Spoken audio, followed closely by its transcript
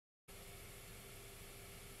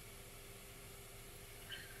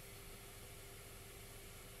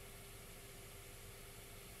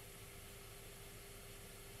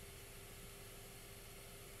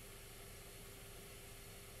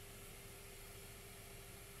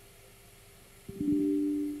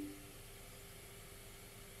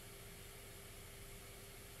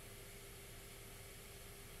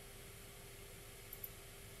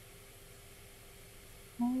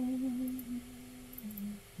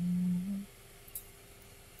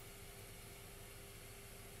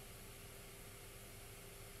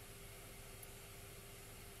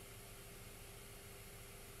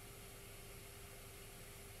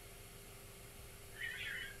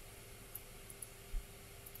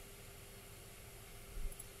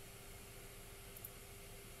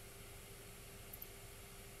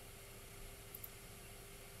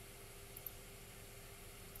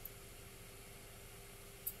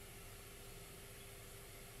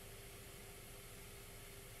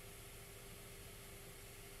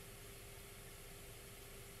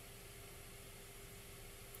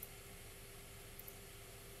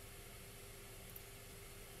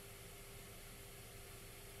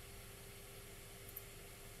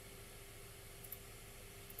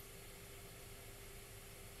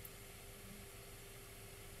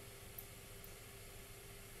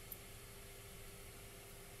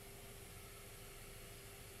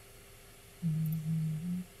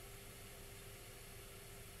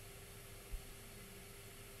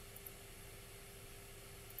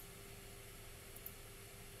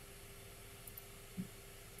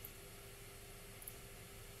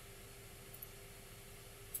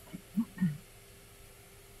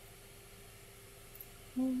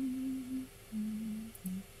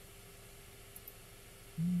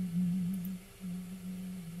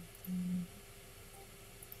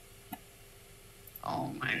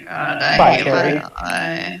God, Bye, Carrie.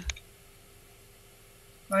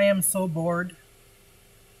 I am so bored.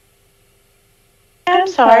 I'm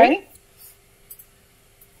sorry.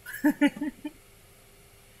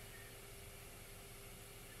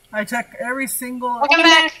 I check every single. Welcome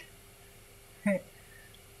back.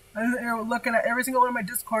 I'm looking at every single one of my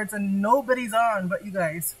Discords and nobody's on but you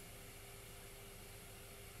guys.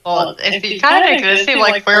 Well, if you kind of make it seem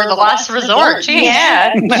like we're the last resort, geez.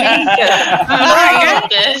 Yeah,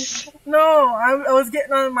 Jesus. No, I was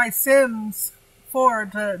getting on my Sims 4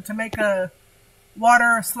 to make a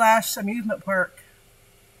water/amusement park.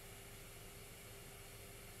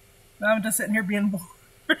 Now I'm just sitting here being bored.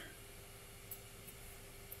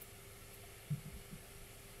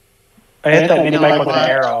 I hit that mini bike with an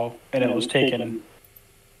arrow, and it was taking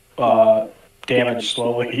damage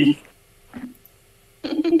slowly.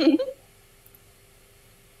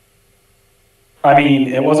 I mean,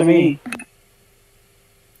 it wasn't me.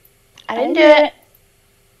 I didn't do it.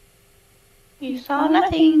 You saw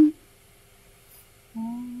nothing.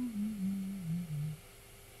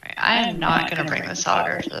 I am not going to bring the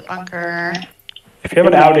auger to the bunker. If you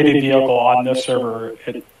have an outdated vehicle on this server,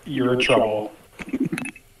 you're in trouble.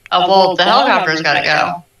 Oh, well, the helicopter's got to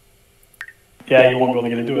go. Yeah, you won't be able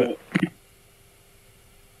to get into it.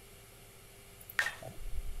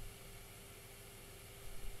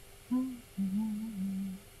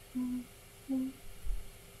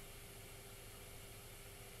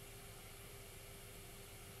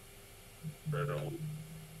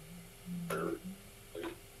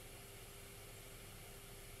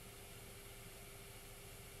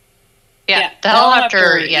 Yeah, the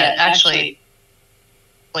helicopter, actually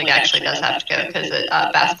does have to go because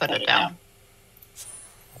Bass put it down.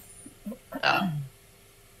 So,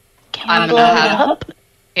 Can we blow it up?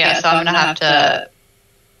 Yeah, so I'm going to have to...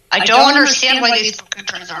 I don't understand why these fucking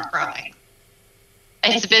trees aren't growing.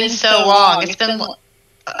 It's been so long. It's been...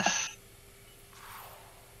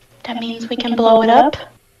 That means we can blow it up?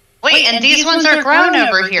 Wait, and these ones are grown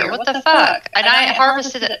over here. What the fuck? And I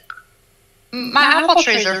harvested it. My apple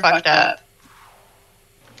trees are fucked up.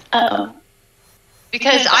 Uh-oh.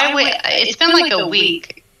 Because it's been like a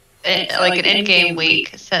week, like an in-game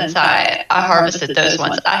week since I harvested those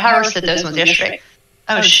ones. I harvested those ones yesterday.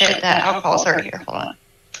 Oh shit, that alcohol's already here. Hold on.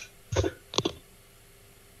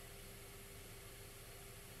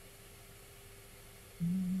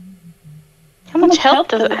 How much health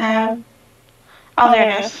does it have? Oh, there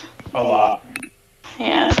it is. A lot.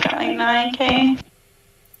 Yeah, it's got like 9K.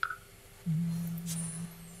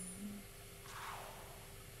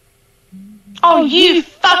 Oh, you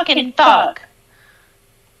fucking fuck.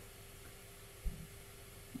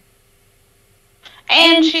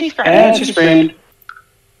 And she's screamed. And she screamed.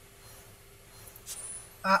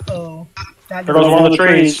 Uh-oh. There goes one of the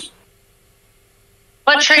trees.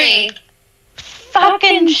 What tree?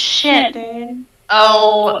 Fucking shit, dude.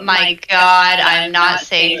 Oh my god, I'm not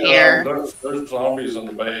safe here. There's zombies in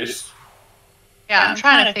the base. Yeah, I'm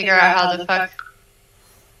trying to figure out how the fuck...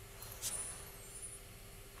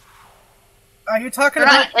 Are you talking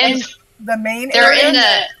about the main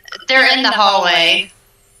area? They're in the hallway.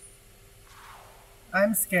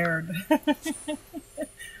 I'm scared.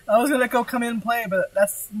 I was gonna go come in and play, but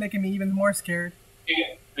that's making me even more scared.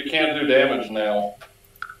 You can't do damage now.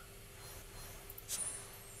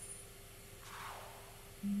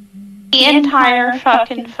 The entire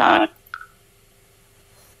fucking fuck.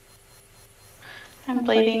 I'm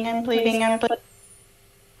bleeding. There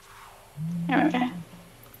we go.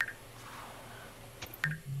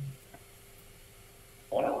 I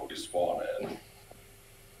wonder what we spawn in.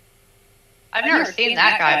 I've never seen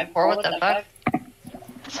that guy before. What the fuck?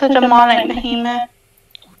 It's a demonic behemoth.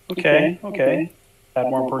 Okay. Add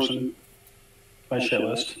more person. My shit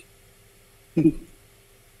list. Who,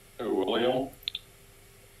 William?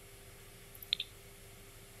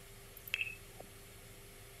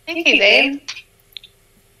 Thank you, babe.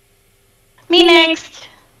 Me next.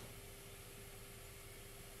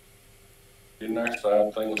 You next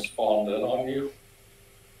time things spawned in on you?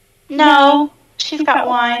 No, she's got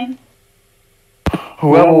wine.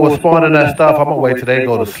 Whoever was spawning that stuff, I'm gonna wait till they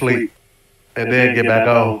go to sleep and then get back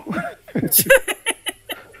on.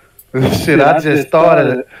 Shit, I just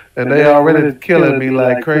started it and they already killing me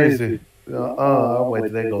like crazy. I'll wait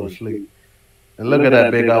till they go to sleep. And look at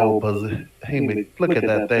that big old pussy. Look at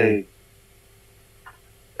that thing.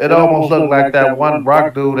 It almost looked like that one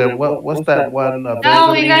rock dude. And what's that one?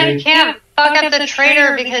 No, you guys can't fuck up the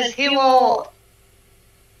trader because he'll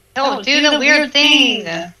do the weird thing.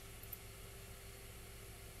 Damn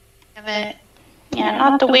it. Yeah,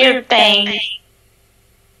 not the weird thing.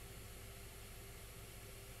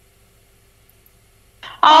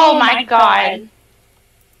 Oh my god.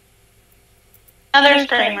 Another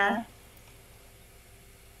screamer.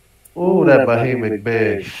 Ooh, that behemoth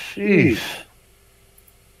big. Sheesh.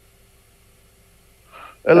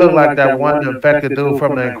 It looked like that one infected dude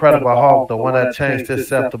from the Incredible Hulk, the one that changed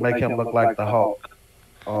himself to make him look like the Hulk.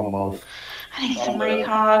 Almost. I need some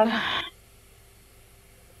recog.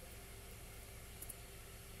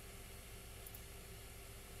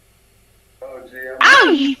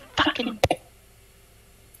 Oh, you fucking...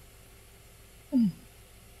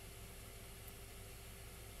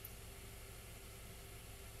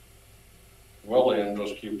 William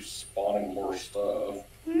just keeps spawning more stuff.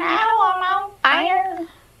 Now I'm on fire.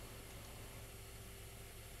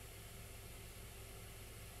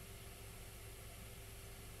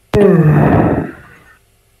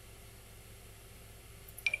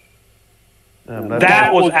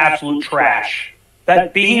 That was absolute trash.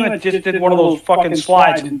 That behemoth just did one of those fucking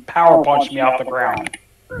slides and power punched me off the ground.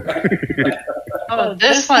 Oh,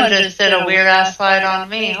 this one just did a weird ass slide on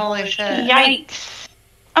me. Holy shit. Yikes.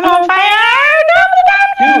 I'm on fire.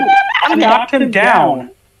 Dude, I knocked him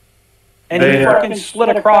down. And he fucking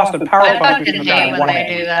slid across and power I punched fucking me hate down when one they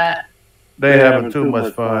hand. do that. They having too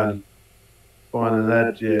much fun in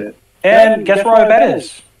that jet. And guess where my bet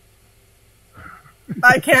is?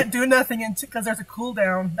 I can't do nothing because there's a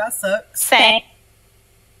cooldown. That sucks. Same.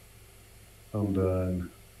 I'm done.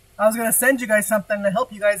 I was gonna send you guys something to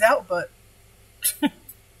help you guys out, but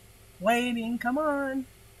waiting. Come on.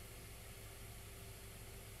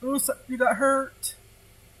 Ooh, so you got hurt.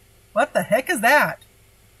 What the heck is that?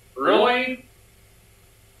 Really?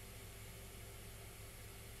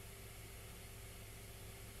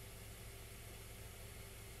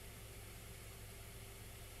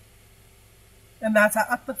 And that's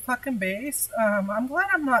at the fucking base. I'm glad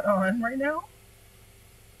I'm not on right now.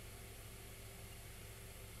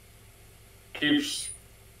 Keeps.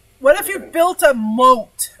 What if you built a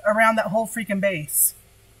moat around that whole freaking base?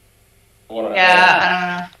 Yeah, I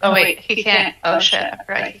don't know. Oh, wait, he can't. Oh, shit. I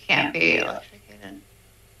forgot he can't be electrocuted.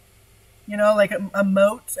 You know, like a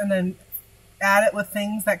moat, and then add it with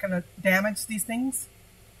things that can damage these things?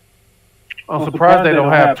 I'm surprised they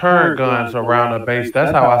don't have turn guns around the base.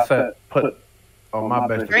 That's how I put on my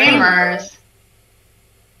base. Dreamers.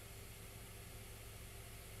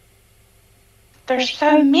 There's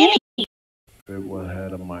so many. Everyone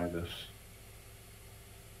had a minus.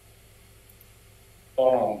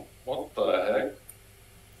 What the heck?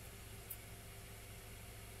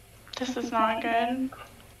 This is not good.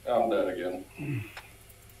 I'm dead again.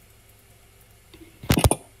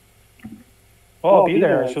 Well, I'll be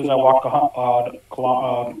there as soon as I walk a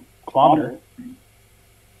kilometer.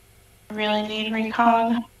 I really need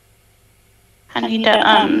recog. I need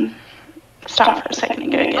to stop for a second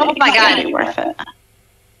and go get it. Oh my It's god. gonna be worth it.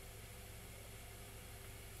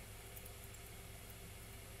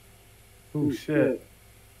 Oh shit.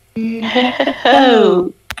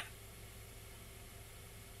 No.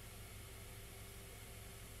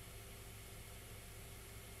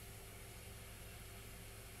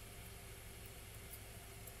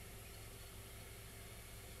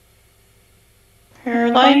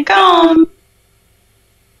 Here they come.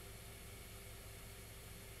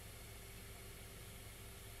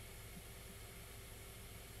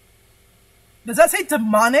 Does that say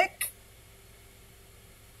demonic?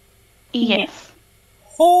 Yes.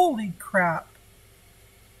 Holy crap.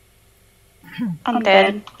 I'm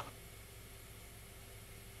dead.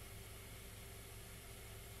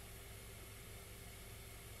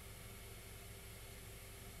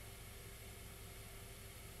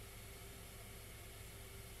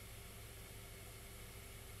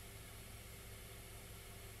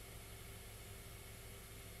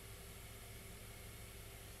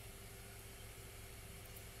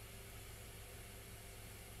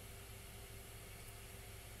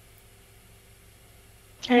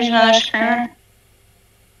 Here's another screamer.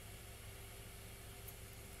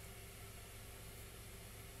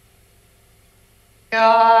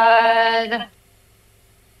 God.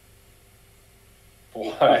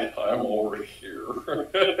 Why? I'm over here.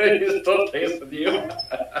 He's still chasing you.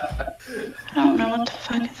 I don't know what the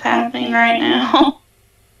fuck is happening right now.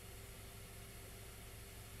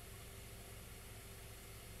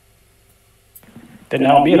 Didn't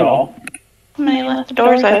help me at all. Somebody left the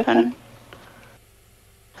doors open.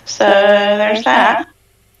 So there's that.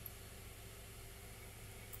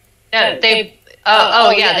 No, they. Oh,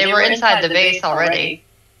 yeah, they were inside the base already.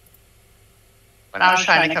 When I was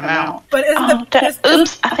trying to come out. But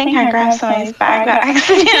Oops, I think I grabbed somebody's bag by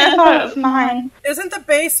accident. I thought it was mine. Isn't the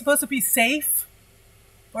base supposed to be safe?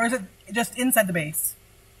 Or is it just inside the base?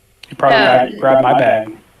 You probably grabbed my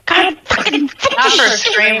bag. God, fucking Not for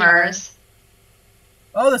streamers.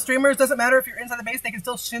 Oh, the streamers doesn't matter if you're inside the base; they can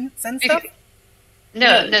still send stuff.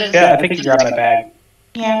 No, Yeah, I think you grabbed my bag.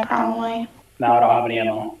 Yeah, probably. Now I don't have any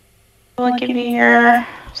ammo. We'll give you your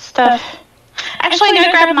stuff. Actually,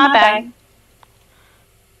 no, grab my bag.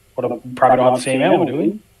 Probably don't have the same ammo, do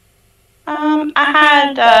we? I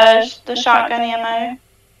had the shotgun ammo.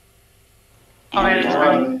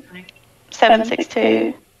 And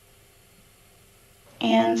 7.62.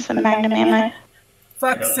 And some Magnum ammo.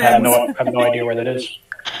 Fuck I have Sims. no idea where that is.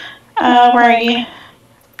 Where are you?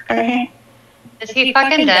 Over here. Is he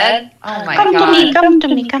fucking dead? Oh my Come to me, god. come to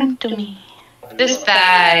me, come to me. This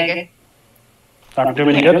bag. Not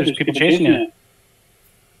doing any good. There's people chasing you.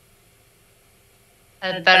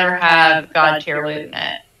 Had better have God tier loot in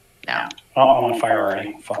it. No. Oh, I'm on fire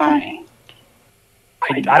already. Fuck me.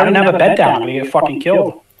 I don't even have a bed down. I'm gonna get fucking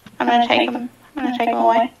killed. I'm gonna take him. I'm gonna take him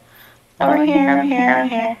away. Over here, over here, over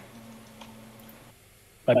here.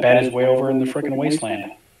 My bed is way over in the freaking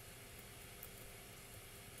wasteland.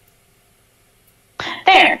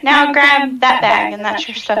 There, now grab that bag and that's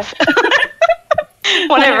your stuff.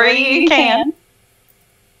 Whenever you can.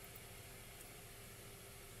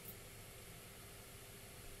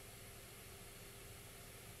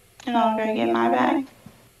 And I'll go get my bag.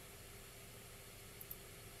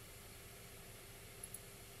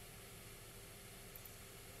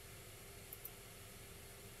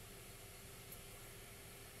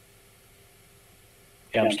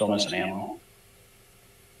 Yeah, I'm still missing ammo.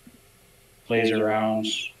 Laser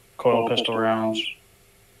rounds, coil pistol rounds,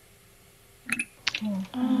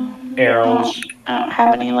 arrows. I don't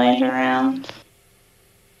have any laser rounds.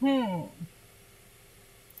 Hmm.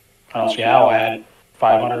 I don't see how I had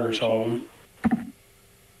 500 or so of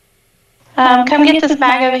them. Come get this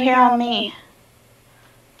bag over here on me.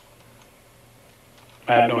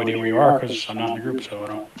 I have no idea where you are because I'm not in the group, so I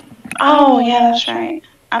don't. Oh, yeah, that's right.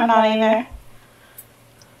 I'm not either.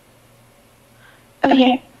 Over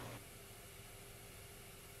here.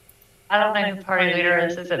 I don't know who party leader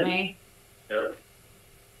is. Is it me? Yep.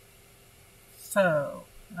 So,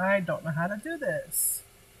 I don't know how to do this.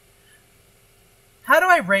 How do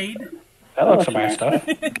I raid? That looks like my stuff.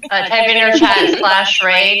 Type in your chat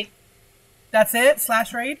 /raid, That's it?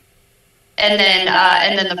 /raid? and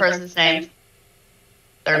then the person's name.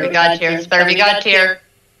 There be God tier. There be God tier.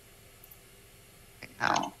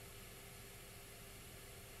 Oh.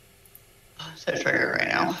 I'm so triggered right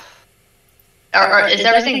now. Is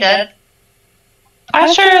everything dead? I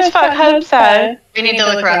sure as fuck hope so. We need to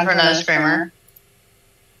look around for another screamer.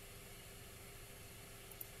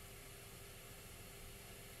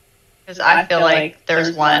 Because I feel like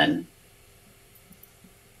there's one.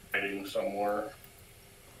 Hiding somewhere.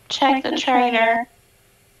 Check the trader.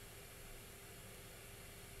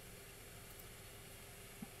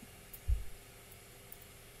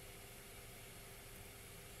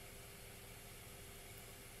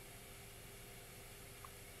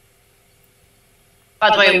 By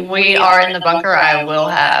the way, we are in the bunker. I will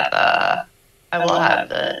have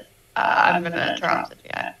the. I'm gonna turn off the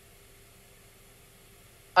TI.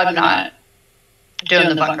 I'm not doing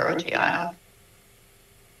the bunker with TI off.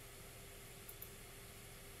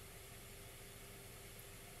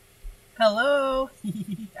 Hello?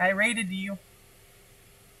 I raided you.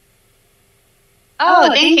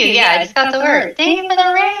 Oh, thank you. Yeah, I just got the word. Thank you for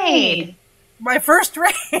the raid. My first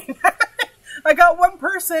raid! I got one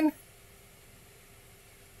person.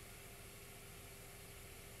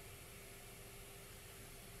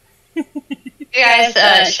 You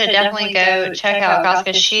guys should definitely go check out Goss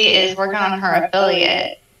because she is working on her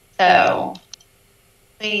affiliate. So,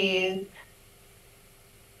 please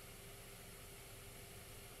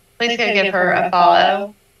go give her a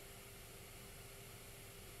follow.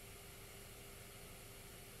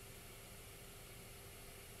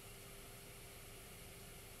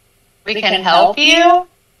 We can help you?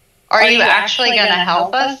 Are you actually going to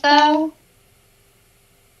help us, though?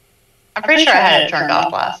 I'm pretty sure I had it turned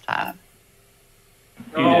off last time.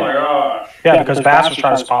 Oh my gosh. Yeah, because Bass was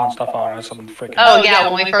trying to spawn stuff on us. Some freaking. Oh,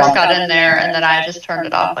 yeah, when we first got in there, and then I just turned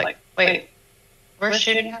it off. Like, wait, where's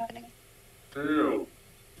shooting happening? Dude,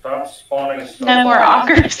 stop spawning stuff. No more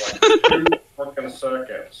augers. Like 2 fucking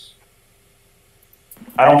seconds.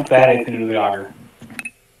 I don't think that had anything to do with the auger.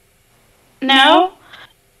 No?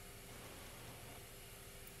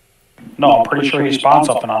 No, I'm pretty sure he spawned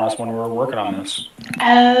something on us when we were working on this.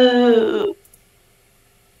 Oh.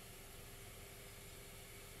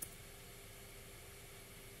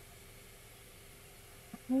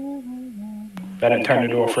 Then it turned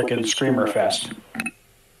into a freaking screamer fest.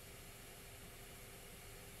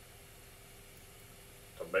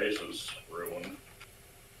 The base is ruined.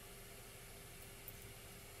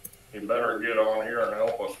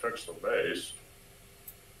 fix the base.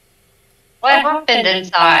 What happened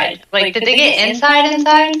inside? Like, did they get inside?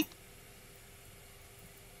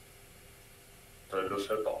 They just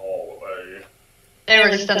hit the hallway. They were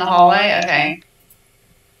just in the hallway? Okay.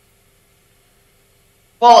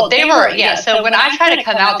 Well, they were, yeah, so when I tried to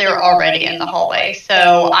come out, they were already in the hallway.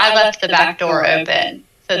 So I left the back door open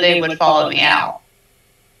so they would follow me out.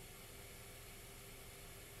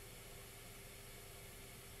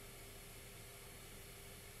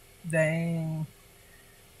 Dang.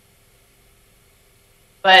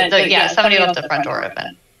 But, yeah, somebody left the front door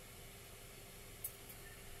open.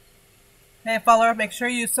 Hey, follower, make sure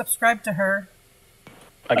you subscribe to her.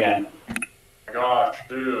 Again. Gosh,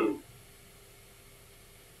 dude.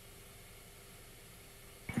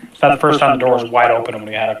 It's not the first time the door was wide open when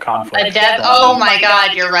we had a conflict. Oh my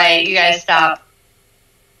god, you're right. You guys stop.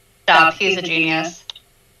 Stop. He's a genius.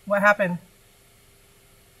 What happened?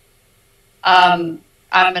 I'm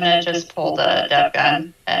gonna just pull the dev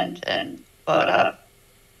gun and blow it up.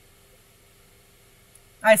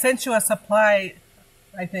 I sent you a supply,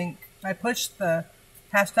 I think. I pushed the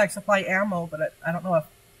hashtag supply ammo, but I don't know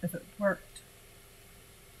if it worked.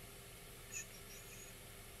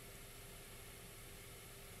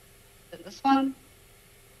 Is it this one?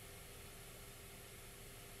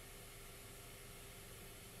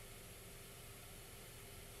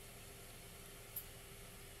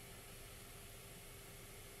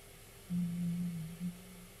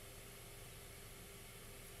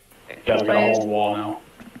 Yeah, we got a whole wall now.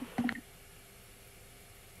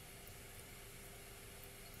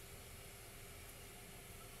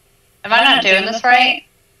 Am I not doing this right?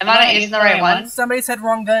 Am I not using the right one? Somebody said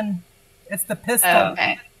wrong gun. It's the pistol. Oh,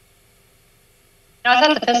 okay. No, I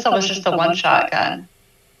thought the pistol was just a one-shot gun.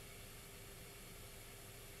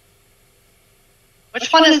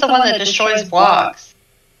 Which one is the one that destroys blocks?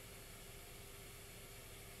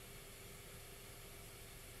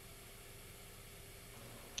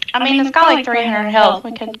 I mean, it's got like 300 health.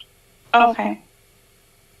 We could. Okay.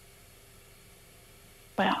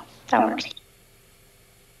 Well, that works.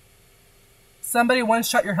 Somebody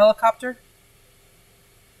one-shot your helicopter?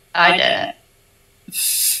 I didn't.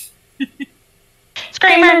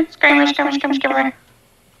 Screamer! Screamer! Screamer! Screamer! Screamer!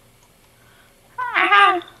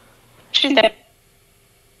 Ah! She's dead.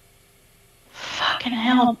 Fucking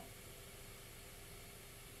hell.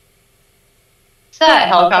 What's that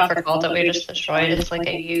helicopter called that we just destroyed? It's like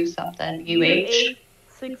a U something. UH?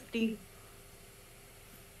 60.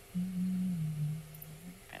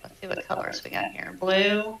 Alright, let's see what colors we got here.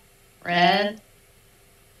 Blue, red,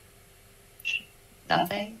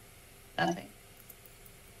 nothing, nothing.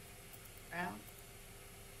 Brown.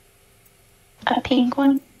 A pink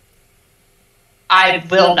one? I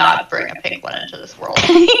will not bring a pink one into this world.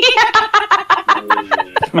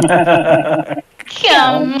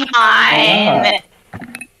 Come on.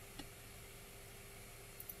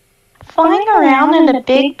 Flying around in a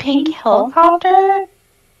big pink helicopter?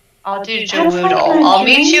 I'll do Jawoodle.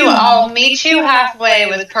 I'll meet you halfway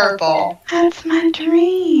with purple. That's my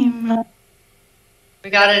dream. We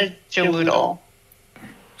got a Jawoodle.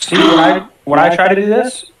 See, when I try to do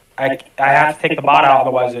this, I have to take the bot out,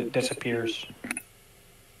 otherwise it disappears.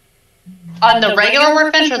 On the regular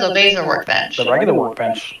workbench or the laser workbench? The regular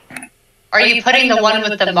workbench. Are you putting the one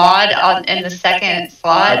with the mod in the second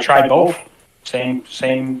slot? I tried both.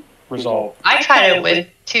 Same result. I tried it with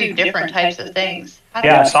two different types of things.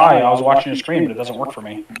 Yeah, I saw you. I was watching your screen, but it doesn't work for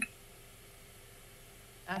me.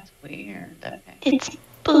 That's weird. Okay. It's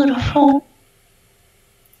beautiful.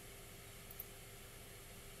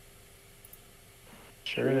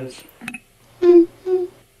 Sure is. Alright,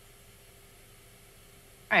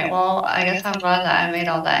 well, I guess I'm glad that I made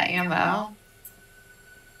all that ammo.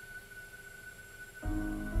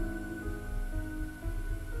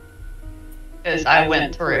 Because I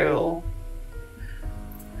went through.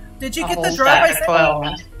 Did you a get whole the drop I stack of sent 12.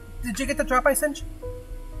 you? Did you get the drop I sent you?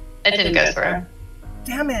 It didn't go through.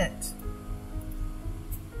 Damn it.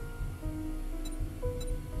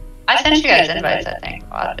 I sent you guys invites, I think.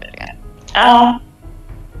 I'll have to do it again. Oh.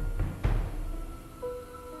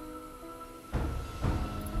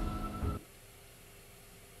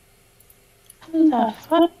 Who the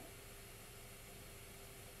fuck?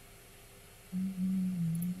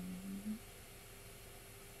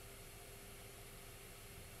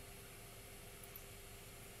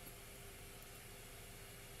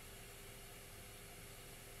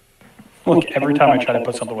 Look, every time I try to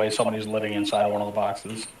put something away, somebody's living inside one of the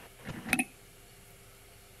boxes.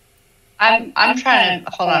 I'm trying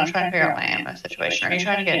to hold on, I'm trying to figure out my ammo situation. Are you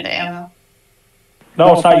trying to get into ammo?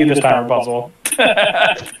 No, it's not you this time, Rapunzel.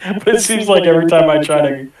 But it seems like every time I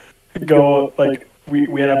try to go, like, we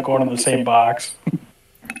ended up going in the same box.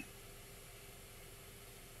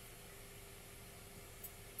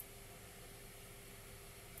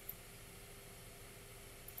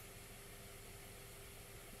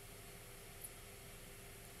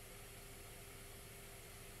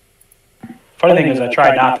 Funny thing is, I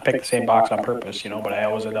tried not to pick the same box on purpose, but I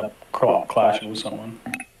always end up clashing with someone.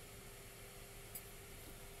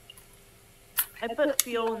 I put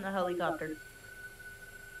fuel in the helicopter.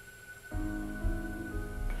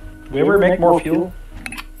 Did we ever make more fuel?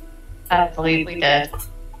 I believe we did.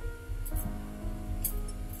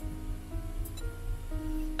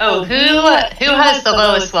 Oh, who has the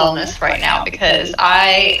lowest wellness right now? Because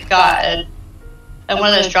I got in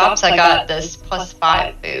one of those drops. I got this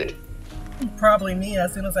 +5 food. Probably me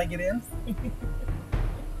as soon as I get in.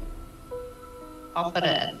 I'll put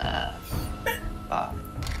it in the box.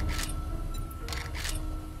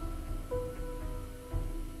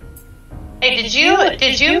 Hey, did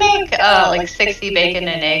you make like 60 bacon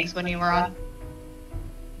and eggs when you were on?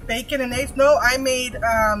 Bacon and eggs? No, I made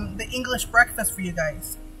the English breakfast for you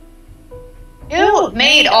guys. Who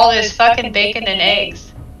made all those fucking bacon and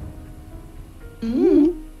eggs?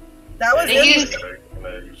 That was They it. used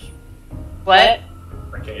Eggs. what?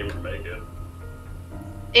 I can't even make it.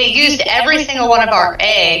 It used every single one of our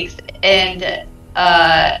eggs, and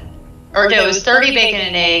or no, it was 30 bacon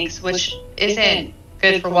and eggs, which isn't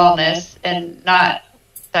good for wellness and not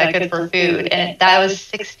that good for food. And that was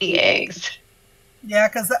 60 eggs. Yeah,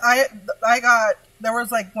 because I got, there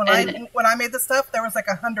was like when I made the stuff, there was like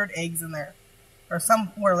 100 eggs in there, or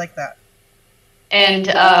somewhere like that. And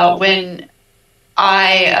when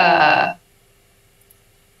I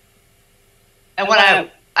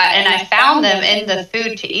found them in the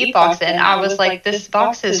food to eat box, and I was like, this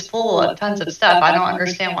box is full of tons of stuff. I don't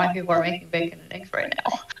understand why people are making bacon and eggs right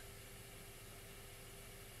now.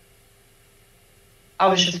 I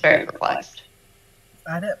was just very perplexed.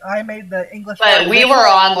 I made the English. But we were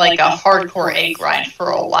on like a hardcore egg grind for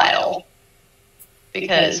a while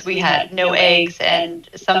because we had no eggs, and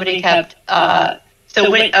somebody kept.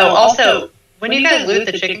 Also, when you guys loot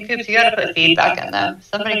the chicken coops, you got to put feed back in them.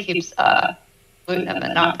 Somebody keeps looting them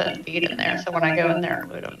and not putting feed in there. So when I go in there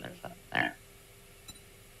and loot them, there's nothing there.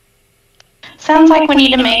 Sounds like we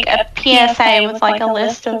need to make a PSA with like a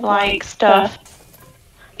list of like stuff.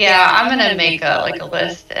 Yeah, I'm gonna make a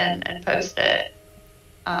list and post it.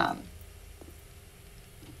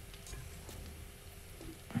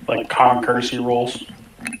 Like common courtesy rules.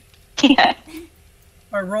 Yeah.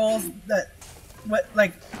 Or rolls that, what,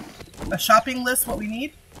 like a shopping list, what we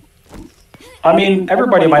need? I mean,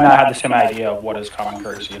 everybody might not have the same idea of what is common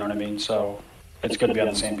courtesy, you know what I mean? So it's good to be on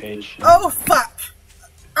the same page. Oh fuck!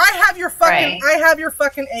 I have your fucking Right. I have your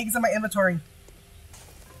fucking eggs in my inventory.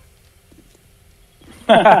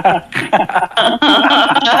 Oh,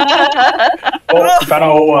 found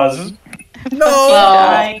out who it was. No,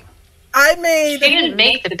 Well, I she made didn't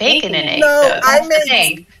make the bacon and eggs. no, though. I That's the made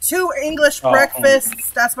thing. 2 English Oh, breakfasts.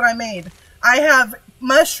 That's what I made. I have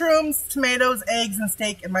mushrooms, tomatoes, eggs, and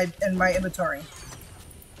steak in my inventory.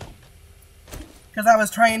 Because I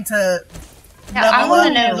was trying to. Yeah, I level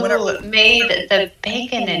want to up or know whatever. who made the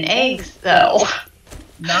bacon and eggs, though,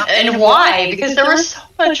 Not and why? Because there was so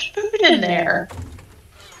much food in there.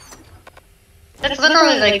 That's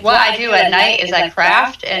literally like what I do at night. Is I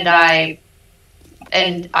craft and I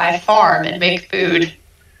farm and make food.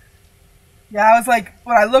 Yeah, I was like,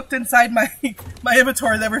 when I looked inside my my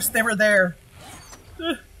inventory, they were there.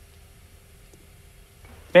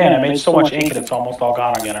 Man, I made so much ink and it's almost all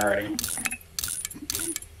gone again already.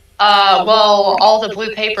 Well, all the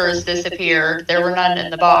blue papers disappeared. There were none in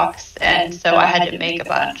the box, and so I had to make a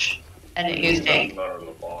bunch, and it used ink. None in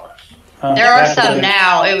the box. There are That's some it.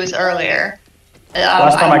 now. It was earlier.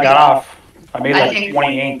 Last time I got off, I made I like think-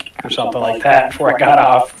 20 ink or something like that before I got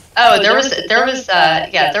off. Oh, there was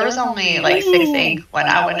only like 6 ink when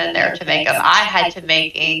I went in there to make them. I had to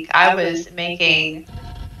make ink. I was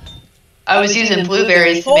using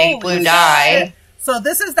blueberries to make blue Holy dye. shit. So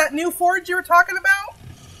this is that new forge you were talking about?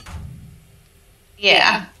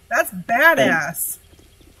 Yeah. That's badass.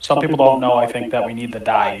 Some people don't know, I think, that we need the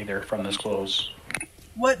dye either from this clothes.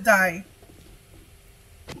 What dye?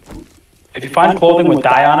 If you find clothing with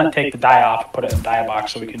dye on it, take the dye off and put it in a dye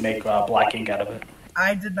box so we can make black ink out of it.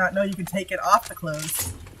 I did not know you could take it off the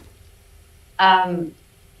clothes.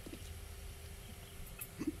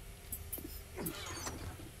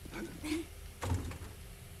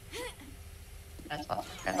 That's all.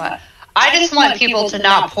 I just want people to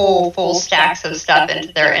not pull full stacks of stuff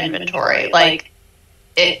into their inventory. Like,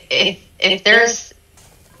 if there's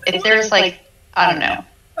like, I don't know.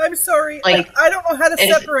 I'm sorry. Like, I don't know how to it's-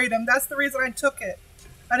 separate them. That's the reason I took it.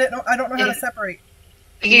 I don't know how to separate.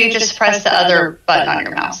 You just press the other button on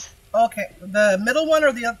your mouse. Okay, the middle one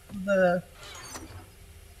or the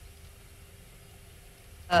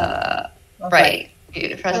okay. Right.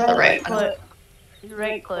 You press the right one. click. You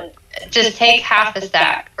right click. Just take half a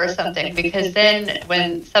stack or something, because then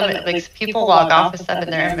when people log off with stuff in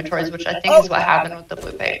their inventories, which I think is what happened with the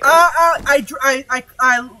blue paper.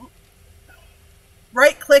 I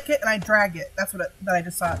right click it and I drag it. That's what that I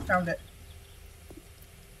just found it.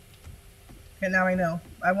 Okay, now I know.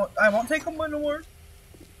 I won't take them no more.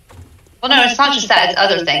 Well, no, it's not just that; it's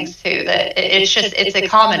other things too. That it's a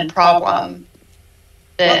common problem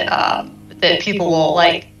that that people will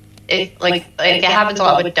like. It happens a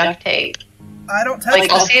lot with duct tape. I don't touch Like,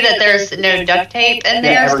 I'll see that there's no duct tape in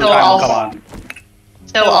there, every so time, come on.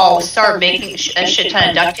 I'll start making a shit ton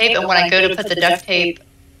of duct tape, and when I go to put the duct tape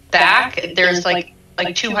back, there's like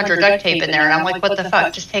 200 duct tape in there, and I'm like, what the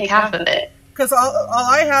fuck? Just take half of it. Because all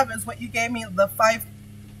I have is what you gave me, the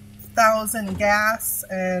 5,000 gas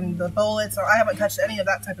and the bullets. So I haven't touched any of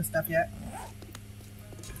that type of stuff yet.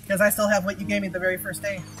 Because I still have what you gave me the very first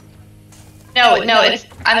day. No, it's.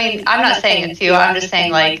 I mean, I'm not saying it's you. I'm just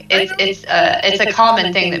saying like it's a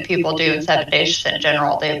common thing that people do in 7 days in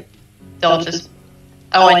general. They'll just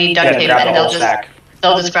I need duct tape, grab and the whole stack.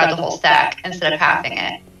 they'll just grab the whole stack instead of halving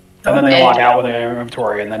it. And then they log out with their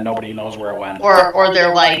inventory, and then nobody knows where it went. Or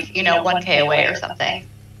they're like 1K away or something.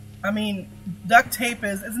 I mean, duct tape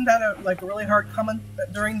isn't that a really hard comment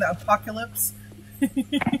during the apocalypse?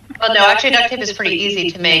 Well, no, actually, duct tape is pretty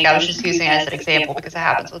easy to make. I was just using it as an example because it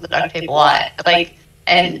happens with the duct tape a lot.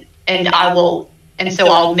 So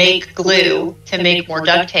I'll make glue to make more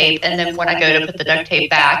duct tape, and then when I go to put the duct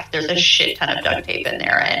tape back, there's a shit ton of duct tape in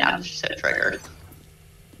there, and I'm just so triggered.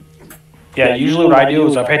 Yeah, usually what I do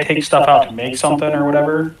is if I take stuff out to make something or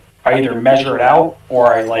whatever, I either measure it out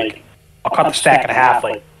or I'll cut the stack in half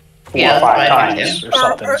 4 Yeah, or that's what 5 I do, times too. or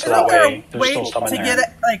something, so that way there's still stuff in to there. get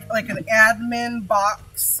it like an admin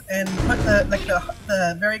box and put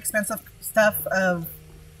the very expensive stuff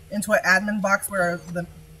into an admin box where the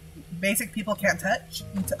basic people can't touch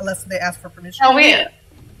unless they ask for permission.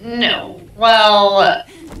 No. Well,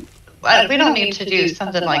 we don't need to do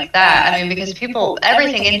something like that. I mean, because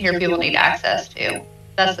everything in here, people need access to.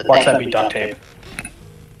 That's the Watch thing. that be duct tape.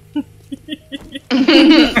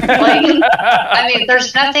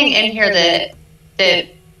 There's nothing in here that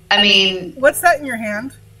What's that in your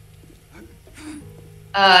hand?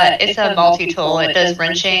 it's a multi-tool. It does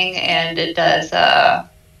wrenching and it does That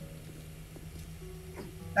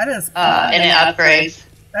is cool. and it upgrades.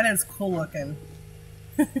 That is cool looking.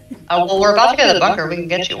 Well, we're about to go to the bunker. We can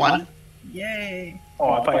get you one. Yay.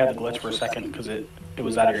 Oh, I thought you had the glitch for a second because it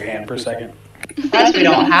was out of your hand for a second. Plus, we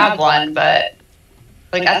don't have one, but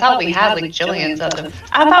I thought we had jillions of them.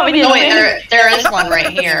 I thought we did. Oh wait, there is one right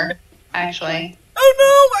here, actually. Oh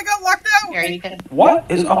no, I got locked out. Here, you can. What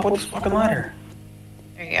is up with this fucking ladder?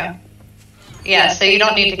 There you go. Yeah, so you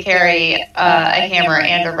don't need to carry a hammer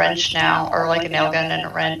and a wrench now, or a nail gun and a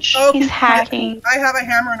wrench. Oh, He's hacking. I have a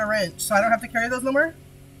hammer and a wrench, so I don't have to carry those no more?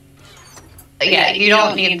 Yeah, you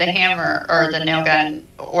don't need the hammer or the nail gun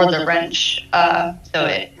or the wrench, so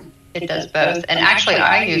it does both. And actually,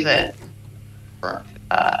 I use it for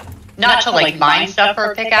not to mine stuff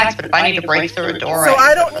for a pickaxe, but if I need to break through a door, So I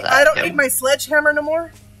use it for that, don't too. need my sledgehammer no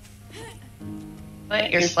more?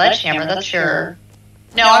 But your sledgehammer, that's your.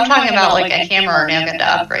 No, I'm talking about a hammer or nail gun to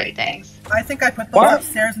upgrade things. I think I put those What?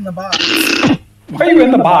 upstairs in the box. Why are you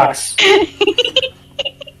in the box?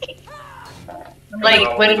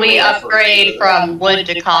 When we upgrade from wood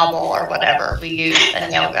to cobble or whatever, we use a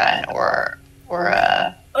nail gun or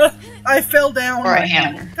a I fell down.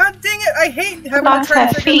 hammer. God dang it! I hate having box to try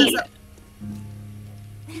has to figure feet. this out.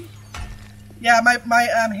 Yeah, my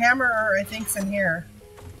hammer I think's in here.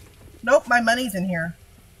 Nope, my money's in here.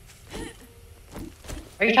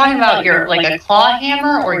 Are you talking about your a claw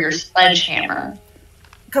hammer or your sledgehammer?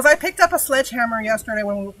 Because I picked up a sledgehammer yesterday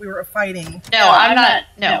when we were fighting. No, I'm not.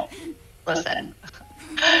 No, listen.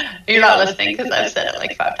 You're not listening because I've said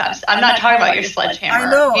it 5 times. I'm not talking about your sledgehammer.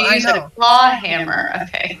 I know, You I use know. a claw hammer.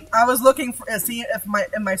 Okay. I was looking for see if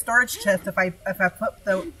in my storage chest if I put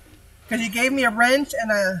because you gave me a wrench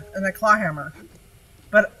and a claw hammer,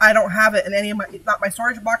 but I don't have it in any of not my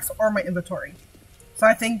storage box or my inventory. So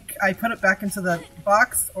I think I put it back into the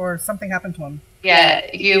box or something happened to him. Yeah,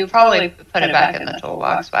 you probably put it back in the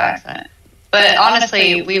toolbox by accident. But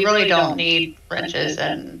honestly, we really don't need wrenches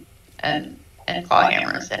and claw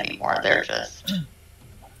hammers anymore. They're just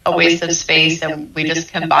a waste of space, and we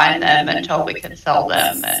just combine them until we can sell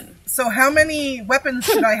them. And So how many weapons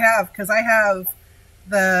should I have? Because I have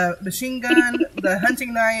the machine gun, the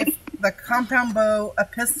hunting knife, the compound bow, a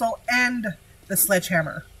pistol, and the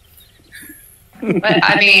sledgehammer. But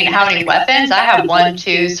I mean, how many weapons? I have 1,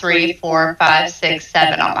 2, 3, 4, 5, 6,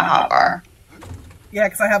 7 on my hotbar. Yeah,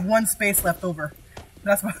 because I have one space left over.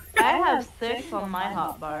 That's why. I have 6 on my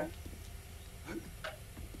hotbar.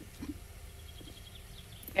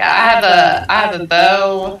 Yeah, I have a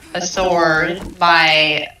bow, a sword,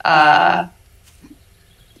 my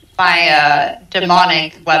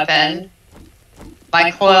demonic weapon,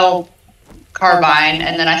 my coil carbine,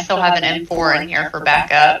 and then I still have an M4 in here for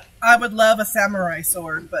backup. I would love a samurai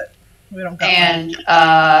sword, but we don't got And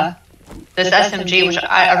this SMG, which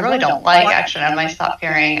I really don't like, actually, I might stop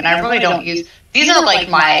carrying, and I really don't use. These are like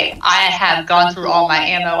I have gone through all my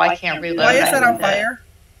ammo. I can't reload. Why is that on fire?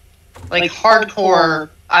 Like hardcore,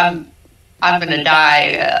 I'm gonna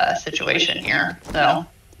die situation here. So.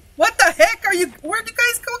 What the heck are you? Where'd you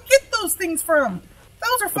guys go get those things from?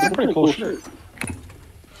 Those are That's a fucking. pretty cool shirt.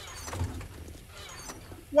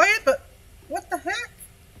 Wyatt, but what the heck?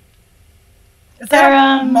 Is They're,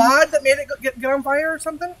 that a mod that made it get on fire or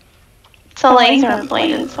something? It's a laser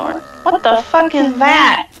bladed sword. What the fuck is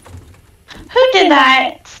that? Who did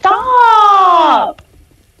that? Stop!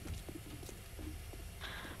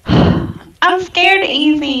 I'm scared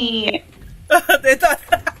easy. They thought.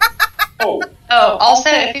 Oh, Oh, also,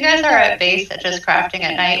 if you guys are at base at just crafting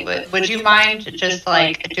at night, would you mind just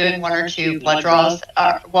like doing 1 or 2 blood draws?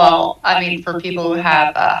 Well, I mean, for people who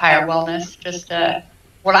have higher wellness, just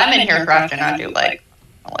when I'm in here crafting, I do like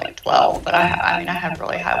 12, but I mean, I have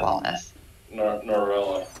really high wellness.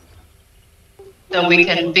 Norella. So we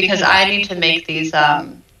can, because I need to make these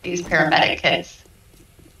paramedic kits.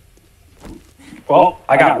 Well,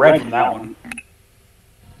 I got red from that one.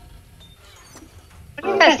 What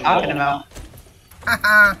are you guys talking about?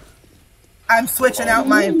 Haha. I'm switching out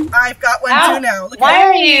my. I've got one Ow. too now. Look Why at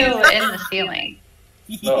are you in the ceiling?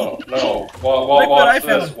 No. Look what I Watch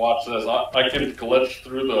this. found. Watch this. I can glitch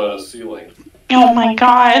through the ceiling. Oh my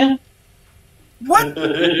god. What? I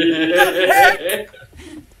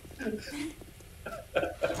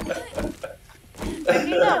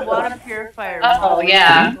need that water purifier. Oh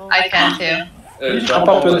yeah, I can too. Did you jump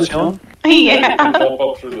up to the ceiling? Yeah. Jump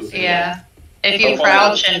up through the ceiling. Yeah, if you Jump on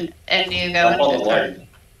crouch and you go Jump on into the certain. light.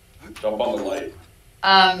 Jump on the light.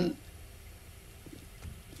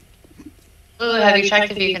 Lulu, have you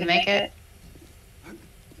checked if you can make it?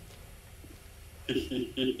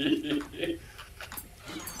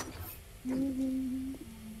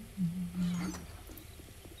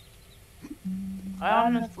 I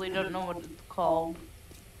honestly don't know what it's called.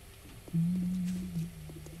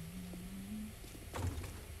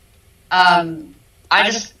 I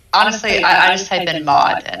just honestly, I just type in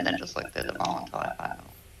mod and then just look through them all until I find them.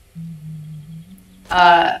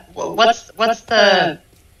 What's the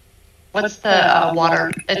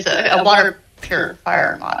water? It's a water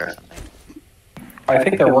purifier mod or something. I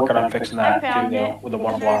think they're working on fixing I that found too, though, it. with the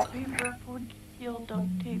one block. Paper, wood, steel, duct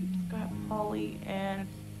tape, scrap, poly, and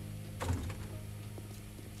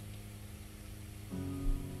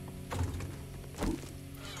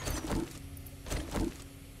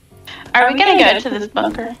Are we gonna go to this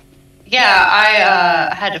bunker? Yeah,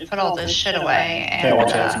 I had to put all this shit away, and Yeah,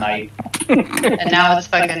 once it's night. and now it's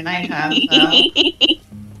fucking nighttime. So.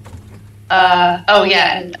 Oh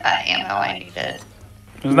yeah, and ammo I needed.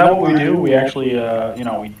 Isn't that what we do? We actually,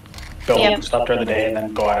 we build Yep. stuff during the day and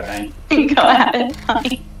then go out at night. Go at it.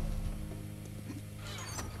 Honey.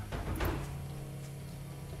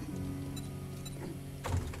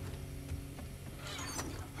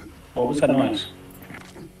 What was that noise?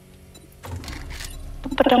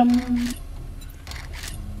 Ba-dum.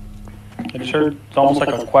 It's almost like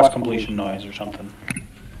a quest completion noise or something.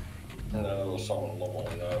 No, someone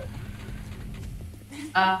leveling up.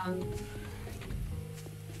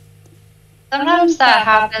 Sometimes that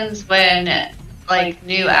happens when like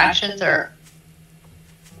new actions are.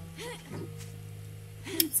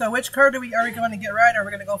 So which car are we going to get right? Or are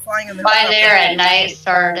we going to go flying in the? By there at night,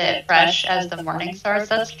 start it fresh as the morning starts.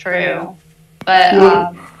 That's true,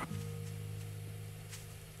 but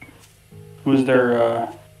Who's their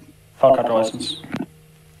helicopter license?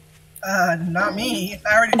 Not me.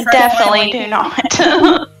 I already tried. Definitely flying. do not.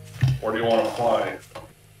 Where do you want to fly?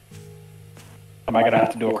 Am I gonna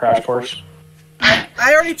have to do a crash course? I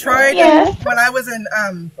already tried Yes. when I was in.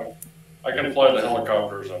 I can fly the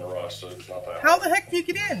helicopters in Rust, so it's not that How the heck do you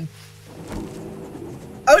get in?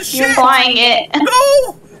 Oh You're shit! flying it.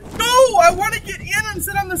 No! No! I want to get in and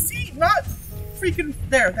sit on the seat, not freaking.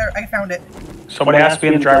 There, I found it. Somebody has to be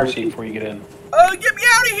in the driver's seat before you get in. Oh, get me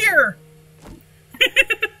out of here!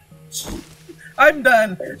 I'm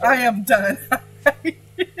done. I am done.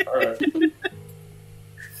 Alright.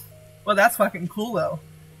 Well, that's fucking cool, though.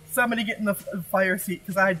 Somebody get in the fire seat,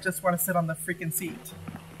 because I just want to sit on the freaking seat.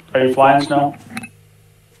 Are you flying, Snow?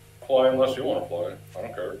 Fly unless you want to fly. I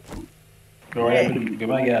don't care. Go ahead and give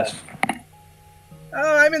my guess.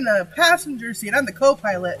 Oh, I'm in the passenger seat. I'm the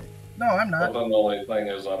co-pilot. No, I'm But not. then the only thing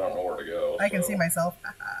is I don't know where to go. I can so. see myself.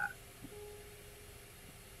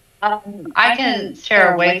 I can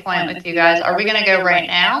share a waypoint with you guys. Are we going to go right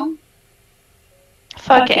now?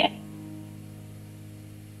 Fuck it.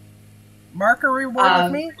 Mark a reward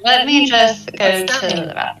with me? Let me just go What's to that mean?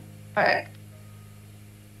 the back. Alright.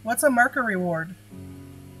 What's a marker reward?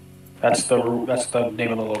 That's the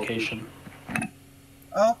name of the location.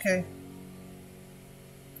 Okay.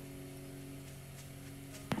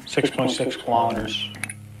 6.6 kilometers.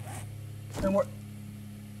 And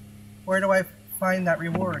where do I find that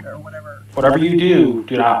reward or whatever? Whatever you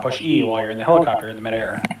do not push E while you're in the helicopter in the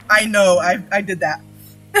midair. I know, I did that.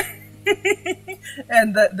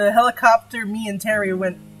 And the helicopter, me and Terry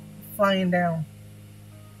went flying down.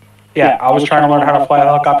 Yeah, I was trying to learn how to fly a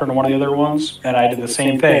helicopter in one of the other ones, and I did the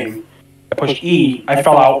same thing. I pushed E, I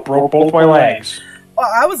fell out, broke both my legs. Well,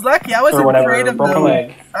 I was lucky. I was Or in whatever, creative broke a mode.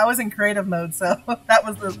 leg. I was in creative mode, so that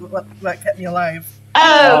was what kept me alive.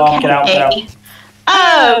 Oh, get out, get Okay.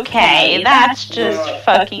 Okay, that's just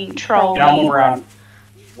fucking Get out, move trolling. around.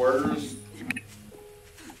 Where's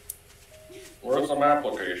the map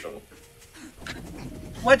location?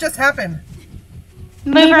 What just happened?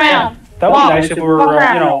 Move around. That would be nice if we were, Walk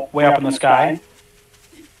around. way up in the sky.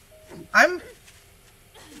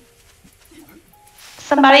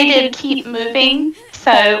 Somebody did keep moving,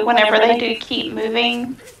 so whenever they do keep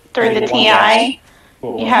moving through the TI,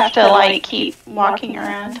 you have to like keep walking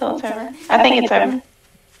around until it's over. I think it's over.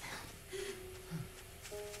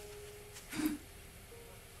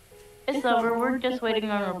 It's over. We're just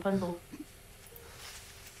waiting on Rapunzel.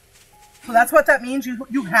 So that's what that means.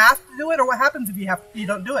 You have to do it, or what happens if you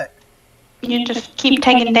don't do it? You just keep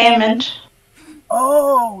taking damage.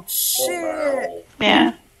 Oh shit!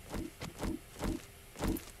 Yeah.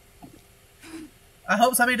 I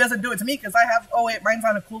hope somebody doesn't do it to me because I have. Oh wait, mine's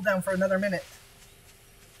on a cooldown for another minute.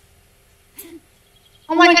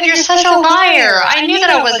 Oh my god, you're such a liar. I knew that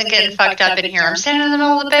I wasn't getting fucked up in here. I'm standing in the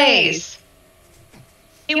middle of the base.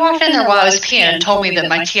 He walked in there while I was peeing and told me that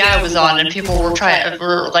my TI was on and people were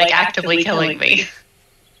actively killing me.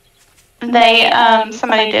 They,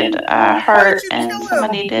 somebody did hurt and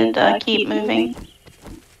somebody did keep moving.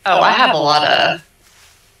 Oh, I have a lot of...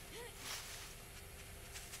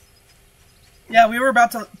 Yeah, we were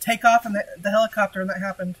about to take off in the helicopter and that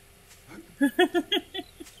happened.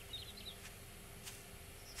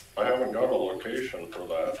 I haven't got a location for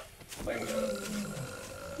that thing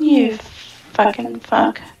yet. You fucking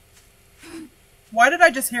fuck. Why did I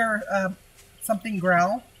just hear something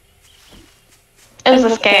growl? It was a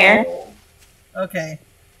scare. Okay.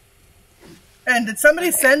 And did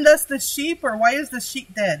somebody send us the sheep, or why is the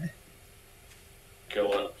sheep dead?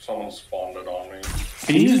 Kill it. Someone spawned it on me.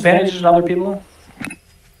 Can you use bandages on other people?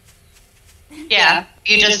 Yeah,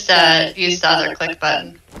 you just used the other click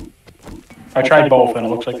button. I tried both, and it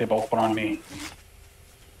looks like they both went on me.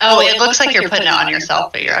 Oh, it looks like you're putting it on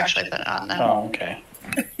yourself, but you're actually putting it on them. Oh, okay.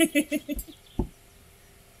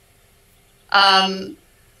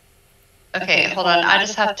 Okay, hold on. I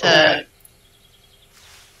just have to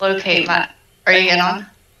locate my... Are you getting on?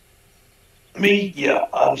 Me? Yeah.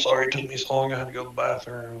 I'm sorry it took me so long. I had to go to the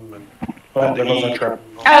bathroom. And Well, there goes that trip.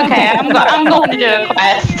 Okay, I'm going to do a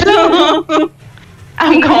quest.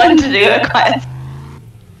 I'm going to do a quest.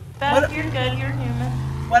 Beth, you're good. You're human.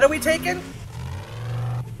 What are we taking?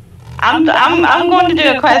 I'm going to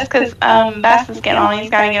do a quest because Bass is getting on. He's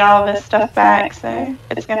got to get all of his stuff back, so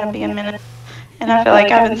it's going to be a minute. And I feel like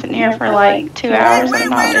I've been sitting here for like 2 hours and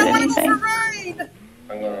not did anything.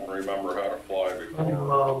 I'm gonna remember how to fly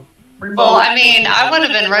before. Well, I mean, I would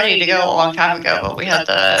have been ready to go a long time ago, but we had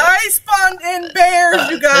the... I spawned in bears,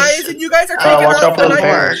 you guys, and you guys are taking watch out off for and the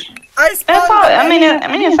bears. I spawned. That's all. I mean,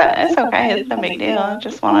 it's okay. It's no big deal. I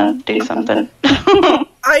just want to do something.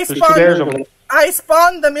 I There's 2 bears over spawned. there. I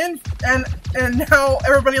spawned them in, and now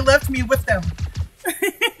everybody left me with them.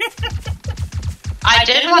 I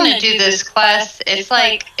did want to do this quest. It's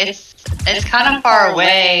like, it's kind of far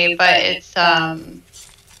away, but it's, So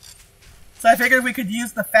I figured we could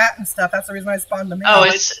use the fat and stuff. That's the reason I spawned them in. Oh,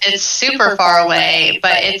 it's super far away,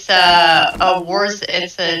 but it's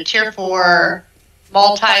it's a tier 4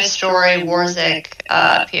 multi-story Warzig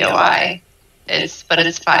POI. It's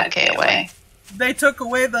 5K away. They took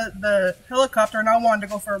away the helicopter, and I wanted to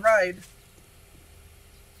go for a ride.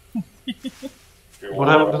 what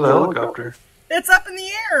happened to the helicopter? It's up in the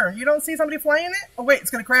air. You don't see somebody flying it? Oh wait, it's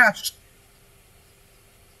gonna crash.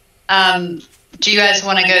 Do you guys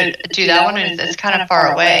want to go do that one? It's kind of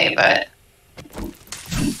far away, but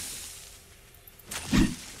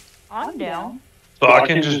I'm down. So I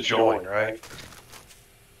can just join, right?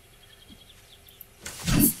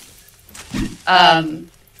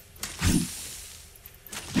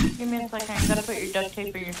 Give me a second. I gotta put your duct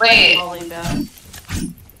tape in your Wait. volley back.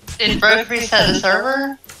 did Broke reset the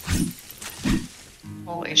server?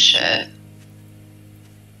 Holy shit.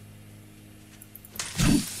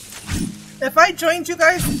 If I joined you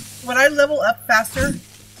guys, would I level up faster?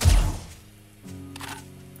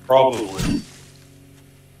 Probably.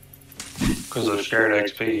 Because of shared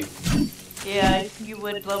XP. Yeah, you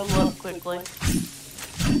would level up quickly.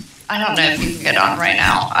 I don't know if you can get on right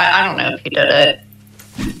now. I don't know if he did it.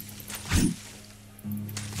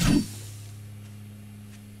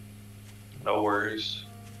 No worries.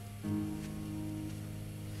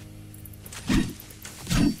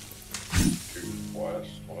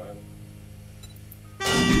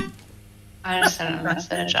 I just sent a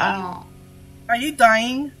message. I don't. Are you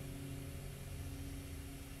dying?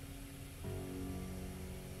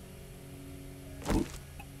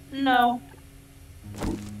 No.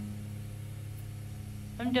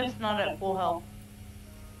 I'm just not at full health.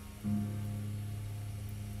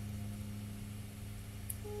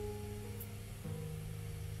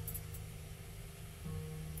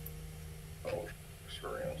 Oh,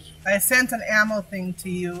 experience. I sent an ammo thing to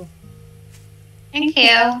you. Thank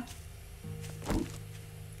you.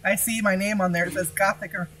 I see my name on there. It says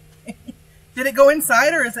Gothic. Did it go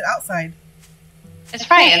inside or is it outside? It's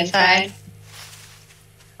probably inside.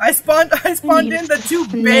 I spawned in the two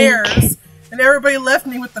bears, and everybody left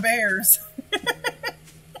me with the bears.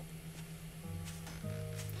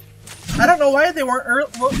 I don't know why they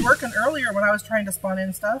weren't working earlier when I was trying to spawn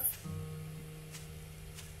in stuff.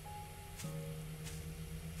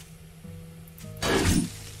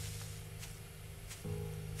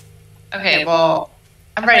 Okay, well,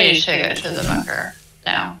 I'm ready to go to the bunker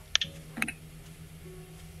now.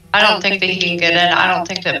 I don't think that he can get in. I don't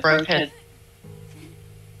think that Broke did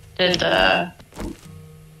the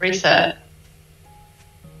reset.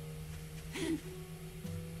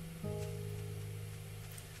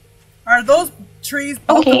 Are those trees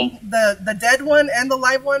both Okay. the dead one and the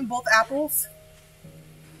live one both apples?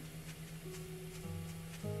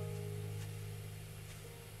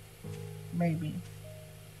 Maybe.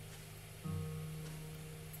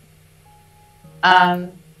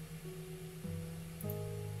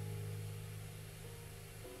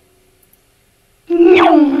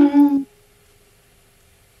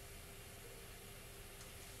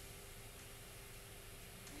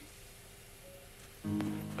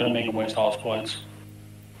 Gonna make him waste all his points.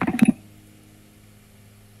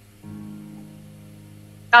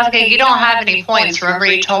 Okay, you don't have any points. Remember,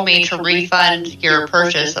 you told me to refund your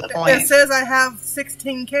purchase of It points. says I have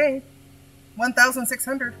 16k,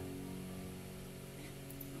 1,600.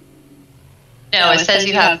 No, it says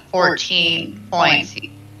you have 14 points.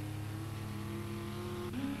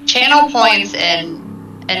 Channel points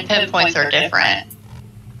and pin points are different.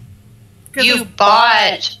 You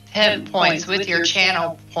bought pin points with your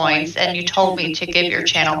channel points, and you told me to give your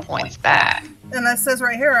channel points back. And it says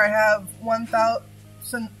right here I have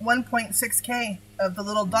 1.6k of the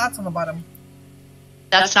little dots on the bottom.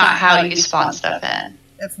 That's not how you spawn stuff in.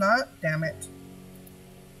 It's not? Damn it.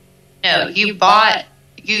 No, you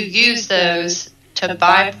use those to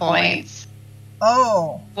buy points.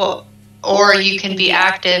 Oh. Well, or you can be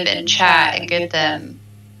active in chat and get them,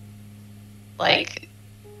 like,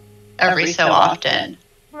 every so often.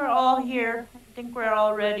 We're all here. I think we're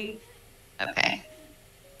all ready. Okay.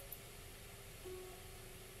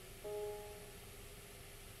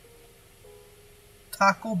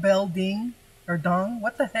 Taco Bell ding or dong?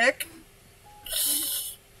 What the heck?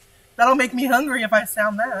 That'll make me hungry if I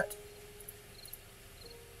sound that.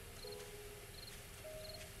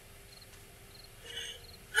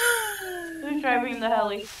 Who's driving the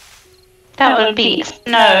heli? That would be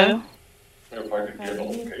no. If I could get a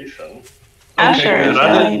location. I'm Okay, sure good. it's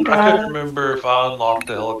I going couldn't to. remember if I unlocked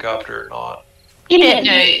the helicopter or not. You did.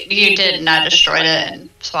 No, you didn't. I destroyed it and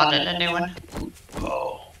spawned in a new one.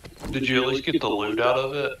 Oh. Did you at least get the loot out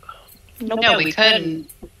of it? No, we couldn't.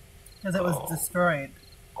 Because it was Oh. destroyed.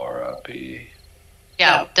 R.I.P.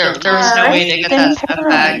 Yeah, there was no way to get that stuff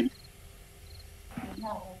back.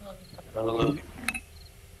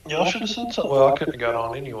 Y'all should have said something. Well, I couldn't have got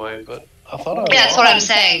on anyway, but I thought I. Yeah, that's what I'm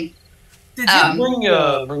saying. Did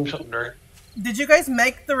you Bring something to drink. did you guys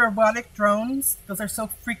make the robotic drones? Those are so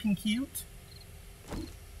freaking cute.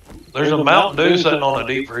 There's a Mountain Dew sitting on a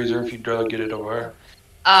deep freezer if you'd rather get it over there.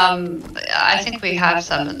 I think we have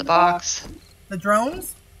some in the box, The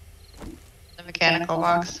drones? the mechanical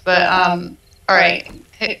box. But all right,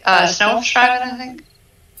 Snow's driving, I think.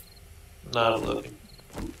 Not looking.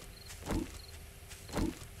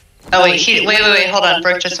 Oh wait, wait, hold on.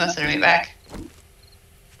 Brooke just messaged me back.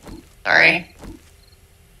 Sorry.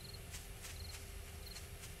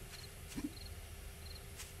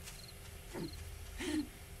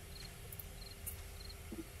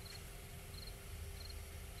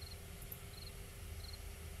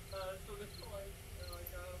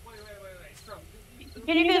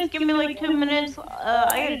 Can you guys give me like 2 minutes?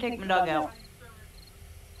 I gotta take my dog out.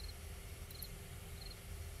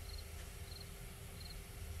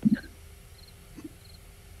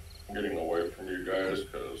 I'm getting away from you guys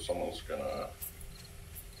because someone's gonna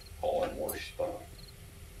haul in more stuff.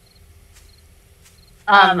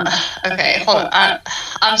 Okay, hold on.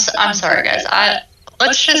 I'm sorry, guys.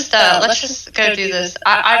 Let's just go do this.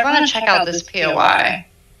 I want to check out this POI.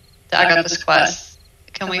 I got this quest.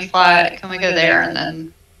 Can we fly? Can we go there and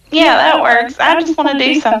then? Yeah, that works. I just want to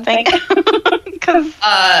do something. Cause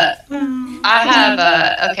I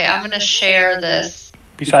have okay. I'm gonna share this.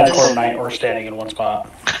 Besides Fortnite or standing in one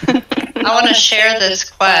spot. I want to share this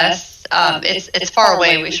quest. It's far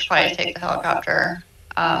away. We should probably take the helicopter.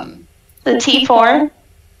 the T4.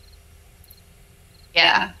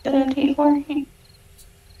 Yeah. The T4.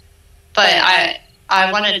 But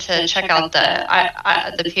I wanted to check out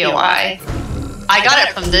the POI. I got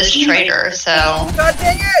it from this trader, so. God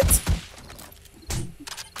dang it!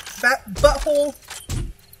 Butthole.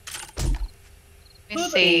 Let me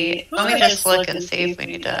see. Let me just look and see if we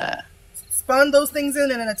need to. Spawned those things in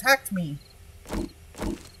and it attacked me.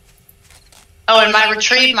 Oh, and my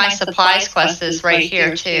retrieve my supplies quest is right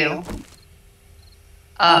here too.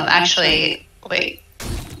 Actually, wait.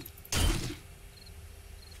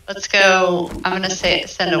 Let's go. I'm gonna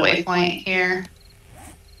send a waypoint here.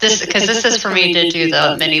 Because this is for me to do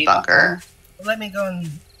the mini bunker. Let me go and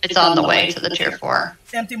It's on the way to the tier 4.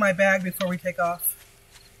 empty my bag before we take off.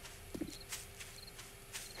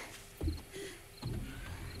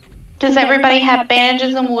 Does everybody have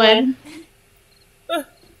bandages and wood?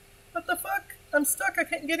 What the fuck? I'm stuck. I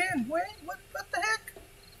can't get in. Wait, what the heck?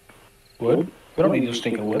 Wood? We don't need no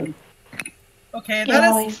stinking wood. Okay, You that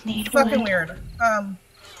always is need fucking wood. weird.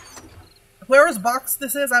 Whoever's box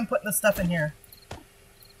this is, I'm putting the stuff in here.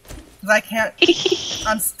 'Cause I can't.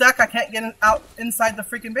 I'm stuck. I can't get out inside the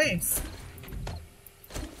freaking base.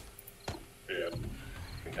 Yeah, it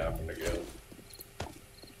can happen again.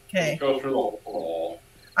 Okay. Go through the wall.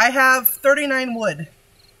 I have 39 wood,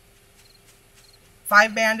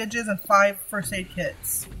 5 bandages, and 5 first aid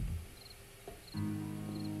kits.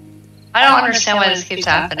 I don't understand why this keeps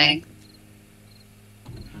happening.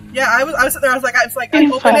 Yeah, I was sitting there. I was like, I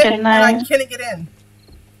You opened it fucking and I nice. couldn't get in.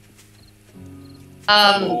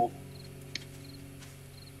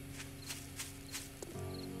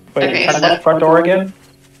 Wait, Okay, try so- that front door again?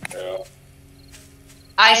 Yeah.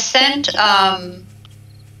 I sent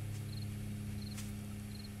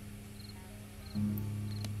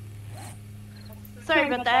Sorry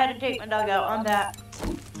about that. I had to take my dog out. I'm back.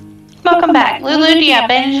 Welcome back. Lulu, do you have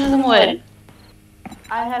bandages and wood?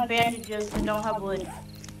 I have bandages and don't have wood.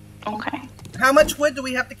 Okay. How much wood do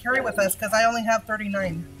we have to carry with us? Because I only have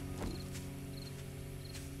 39.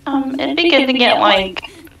 It'd be good to get like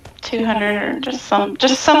 200 or just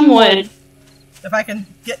some wood. If I can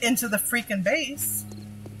get into the freaking base.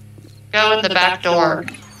 go in the back door.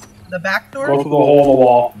 The back door? Go through the hole in the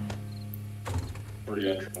wall. Pretty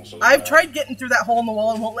entrance. I've tried getting through that hole in the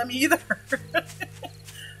wall and it won't let me either.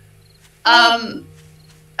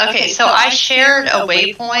 Okay, so I shared a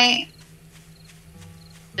waypoint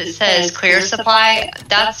that says clear supply.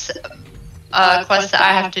 That's a quest that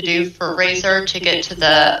I have to do for Razor to get to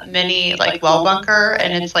the mini well bunker,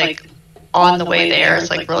 and it's on the way there. It's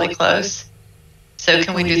really close. So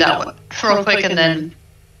can we do that one real quick, and then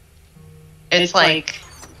it's I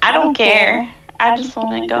don't care. I just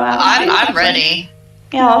want to go out. and do I'm something. ready.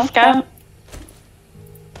 Yeah, let's go.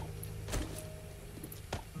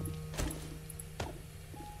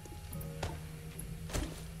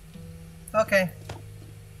 Okay.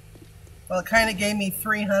 Well, it kind of gave me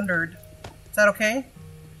 300. Is that okay?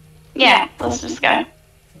 Yeah, let's just go.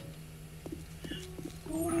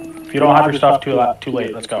 If you don't have your stuff, too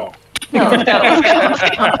late. Let's go. No, let's go. Let's go.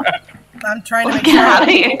 Let's go. I'm trying to Let's make get sure out of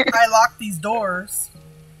here. I lock these doors.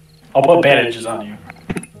 I'll put bandages on you.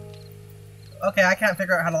 Okay, I can't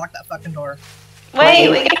figure out how to lock that fucking door. Wait,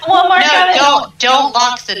 we got one more coming. No, don't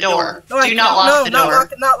lock the door. No, I Do not can't- lock the not door.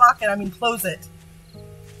 lock it. Not lock it. I mean, close it.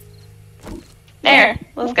 There,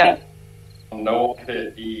 let's go. No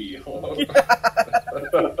hit E.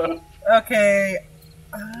 Okay.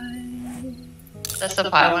 The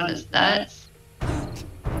supply one is nuts.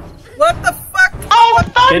 What the fuck? Oh,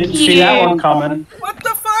 fuck Didn't you. see that one coming. What the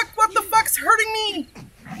fuck? What the fuck's hurting me?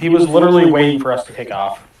 He was literally waiting for us to kick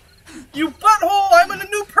off. You butthole! I'm a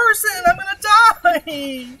new person! I'm gonna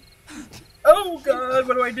die! Oh god,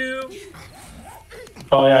 what do I do?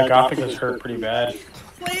 Oh yeah, Gothic is hurt pretty bad.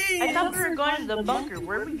 Please! I thought we were going to the bunker.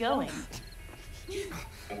 Where are we going?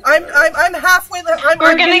 I'm halfway there.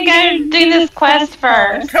 We're gonna go do this quest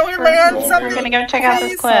first. Can we land We're something? gonna go check out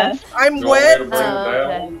this Please? quest. I'm You want me to wet. bring it Okay.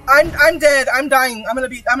 down? I'm dead. I'm dying. I'm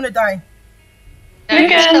gonna die. No, You're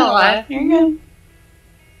you're still good. alive. You're good.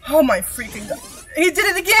 Oh my freaking god. He did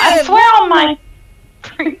it again! I swear on my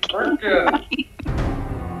freaking. Freaking.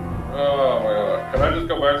 Oh my god. Can I just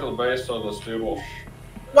go back to the base so this dude will...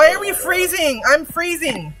 Why are we freezing? I'm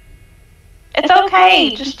freezing. It's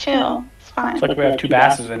okay. Just chill. It's fine. It's like we have 2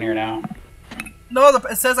 basses in here now. No,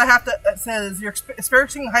 it says I have to. It says you're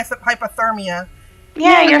experiencing hypothermia.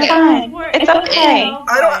 Yeah, you're Okay. fine. It's okay.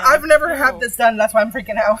 I've never had this done. That's why I'm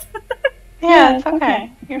freaking out. Yeah, it's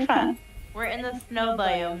okay. You're fine. We're in the snow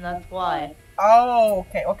biome, that's why. Oh,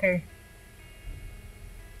 okay.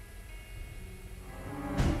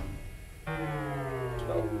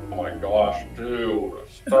 Oh my gosh, dude.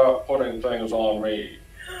 Stop putting things on me.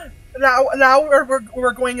 Now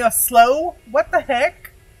we're going slow. What the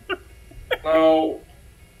heck? No.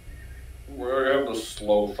 We have the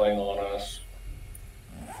slow thing on us.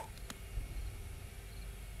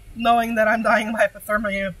 Knowing that I'm dying of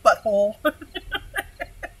hypothermia, butthole.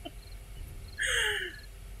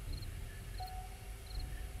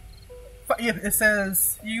 It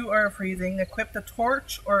says you are freezing. Equip a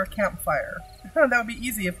torch or a campfire. That would be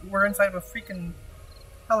easy if we're inside of a freaking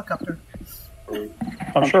helicopter.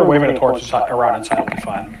 I'm sure waving a torch around inside will be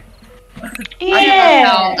fun. I never Yeah.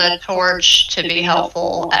 found the torch to be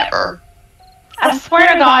helpful ever. I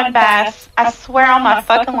swear to God, Bass. I swear on my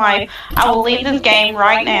fucking life, I will leave this game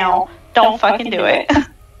right now. Don't fucking do it.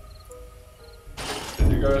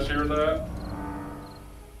 Did you guys hear that?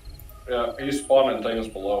 Yeah, he's spawning things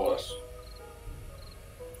below us.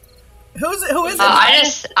 Who is it?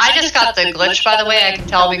 I just got the glitch, by the way. I can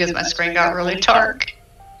tell because my screen got really dark.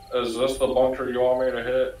 Is this the bunker you want me to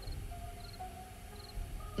hit?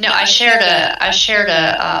 No, I shared a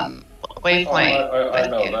waypoint I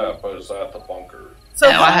with know you. that, but is that the bunker? So,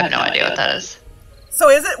 No, I have no idea what that is. so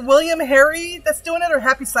is it William Harry that's doing it or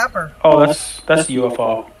Happy Slapper? Oh, that's the UFO.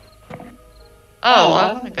 Oh, well,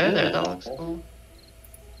 I want to go there. That looks cool.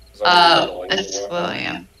 Is that the It's weapon?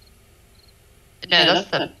 William.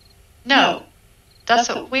 No, that's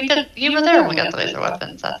what we did. You were there when we got the laser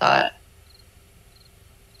weapons, I thought.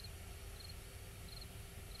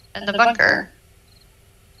 In the bunker.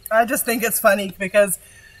 I just think it's funny because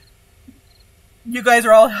you guys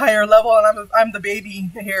are all higher level and I'm the baby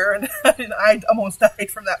here, and I almost died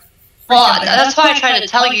from that. Well, that's why I tried to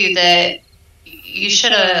tell you that you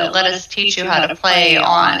should have let us teach you how to play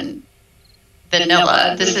on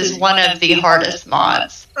vanilla. This is one of the hardest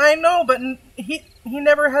mods. I know, but he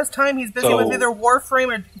never has time. He's busy with So- either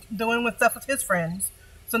Warframe or doing with stuff with his friends.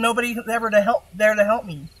 So nobody's ever there to help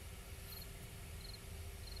me.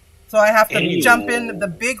 So I have to jump in the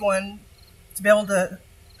big one to be able to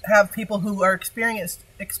have people who are experienced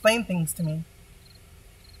explain things to me.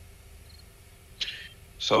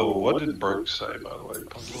 So, what did Brooke say, by the way?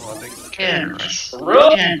 I think the He characters.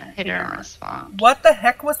 didn't respond. What the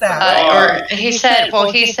heck was that? Or he said,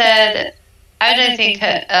 I didn't think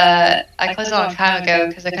I closed a long time ago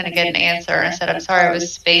because I couldn't get an answer. And I said, I'm sorry, it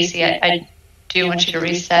was spacey. I do want you to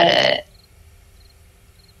reset it.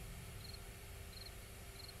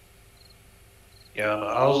 Yeah,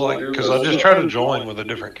 I was like, because I just tried to join with a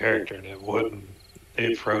different character and it wouldn't.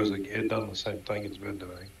 It froze again. It done the same thing it's been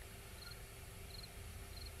doing.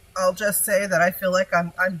 I'll just say that I feel like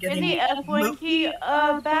I'm In getting the F1 key,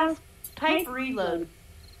 Bass, type reload.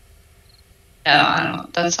 No, I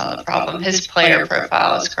don't. That's not the problem. His player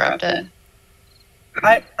profile is corrupted.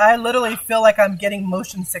 I literally feel like I'm getting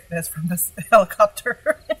motion sickness from this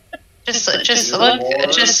helicopter. Just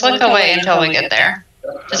look away until we get there.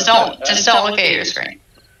 Just don't look at your screen.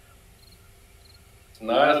 It's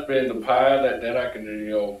nice being the pilot, then I can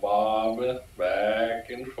do bobbing back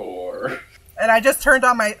and forth. And I just turned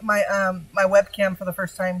on my webcam for the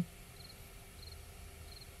first time.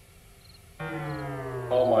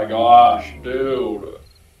 Oh my gosh, dude.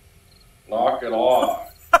 Knock it off.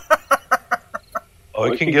 Oh,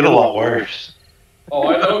 it can get a lot worse. Oh,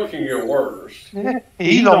 I know it can get worse.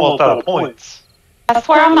 He's almost out of points. I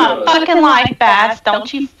swear on my fucking life, Bass.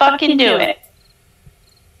 Don't you fucking do it.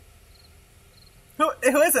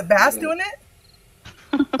 Who is it? Bass doing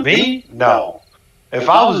it? Me? No. If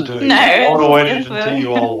I was doing No, it, I would have waited it's until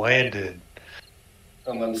you all landed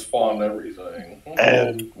And then spawned everything.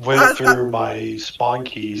 and went through my spawn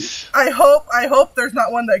keys. I hope there's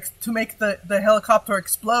not one to make the helicopter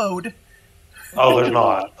explode. Oh, there's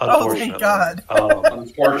not. Oh, Unfortunately. thank God.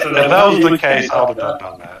 Unfortunately. If that was the case, I would have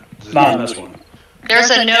done that. Not in this one. There's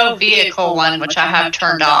a no vehicle one which I have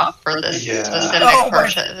turned off for this Yeah. specific Oh,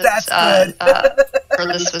 purchase. that's good. For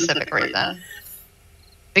this specific reason.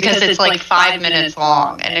 Because it's like 5 minutes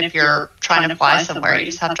long, and if you're trying to fly somewhere, you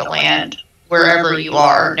just have to land wherever you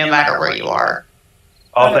are, no matter where you are.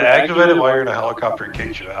 Oh, they activate it while you're in a helicopter and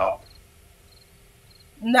kicks you out.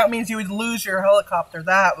 And that means you would lose your helicopter.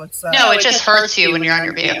 That would suck. No, it just hurts you when you're on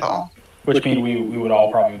your vehicle. Which means we would all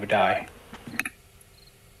probably would die.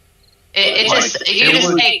 It Like, just you it just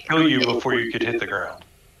would take. kill you before you could hit the ground.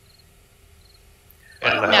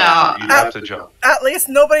 And No. you'd have to jump. At least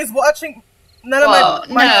nobody's watching. None Well, of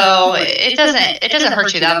my no, it doesn't. It doesn't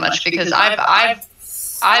hurt you that much because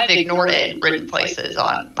I've ignored it in written places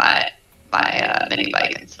on my mini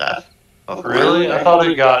bike and stuff. Before. Really? I thought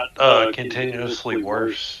it got continuously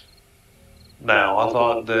worse. Now I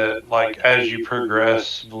thought that like as you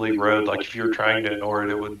progressively rode, like if you were trying to ignore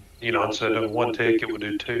it, it would instead of 1 tick, it would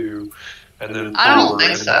do 2, and then 4, I don't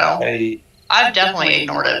think and so. 8. I've definitely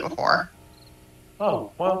ignored it before.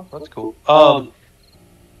 Oh well, that's cool.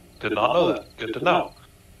 Did not know that. Good to know.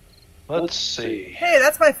 Let's see. Hey,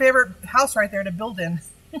 that's my favorite house right there to build in.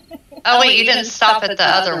 Oh wait, you didn't stop at the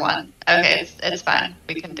other one. Okay, it's fine.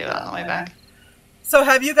 We can do it on the way back. So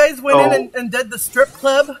have you guys went in and did the strip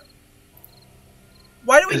club?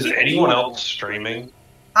 Why do we Is keep... anyone else streaming?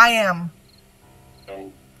 I am.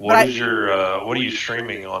 What is your what are you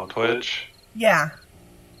streaming on Twitch? Yeah.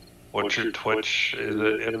 What's your Twitch? Is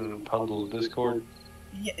it in Punzel's Discord?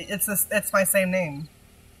 Yeah, it's my same name.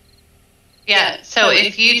 Yeah, so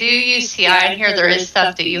if you do use TI in here, there is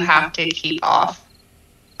stuff that you have to keep off.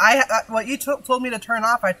 What you told me to turn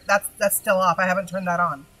off, that's still off. I haven't turned that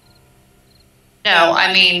on. No,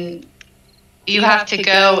 I mean, you have to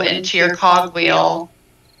go into your cogwheel.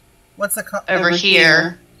 What's the over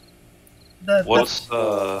here? What's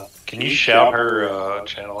the? Can you shout her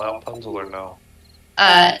channel out, Punzel, or no?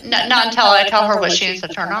 Not until I tell her what she needs to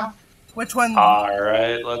turn off. Which one? All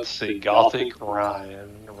right, let's see. Gothic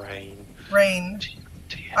Rain.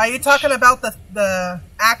 Are you talking about the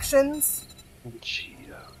actions?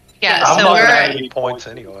 Yeah, I'm so not gonna have any points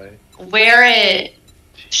anyway. Where it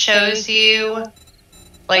shows you,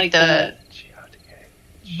 like the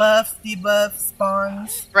buff, debuff,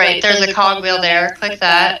 spawns. Right, there's a cogwheel there. Click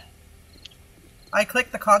that. I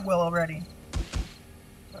clicked the cogwheel already.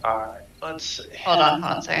 Alright, let's see. Hold on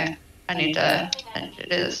a second. I need to do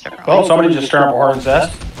this differently. Well, somebody just stirred up a hard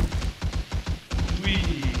zest. We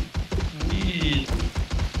need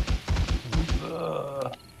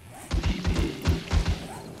the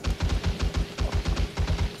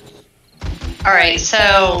Alright,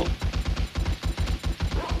 so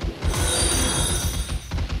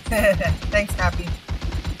thanks, Happy.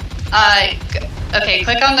 Okay,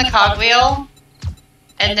 click on the cogwheel,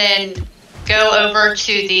 and then go over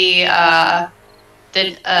to the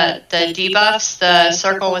debuffs, the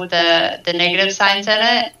circle with the negative signs in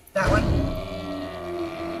it. That one.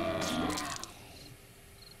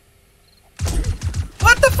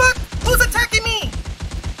 What the fuck? Who's attacking me?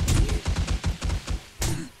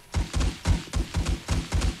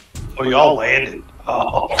 Oh, y'all landed.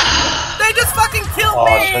 Oh. They just fucking killed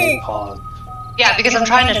me. Yeah, because I'm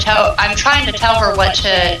trying to tell her what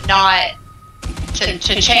to not to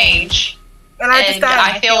change. And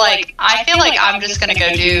I feel like I'm just gonna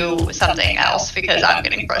go do something else because I'm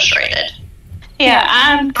getting frustrated. Yeah,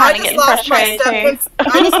 I'm kind of getting frustrated too.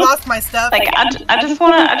 I just lost my stuff. Like I just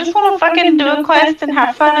wanna fucking do a quest and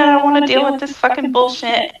have fun, and I don't want to deal with this fucking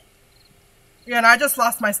bullshit. Yeah, and I just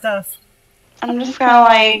lost my stuff. I'm just gonna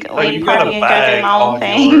leave party and go do my own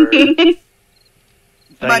thing.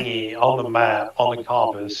 Thingy on the map, on the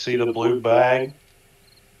compass. See the blue bag?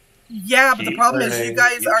 Yeah, but the problem is you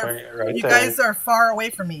guys right guys are far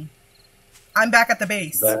away from me. I'm back at the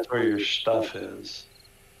base. That's where your stuff is.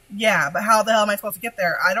 Yeah, but how the hell am I supposed to get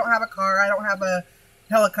there? I don't have a car. I don't have a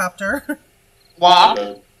helicopter. Walk.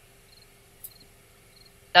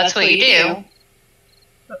 That's what you do.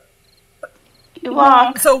 You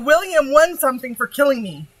walk. So William won something for killing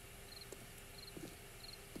me.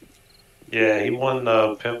 Yeah, he won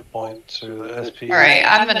the pimp points or the SP. All right,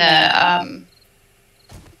 I'm gonna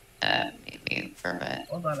maybe for a bit.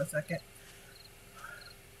 Hold on a second.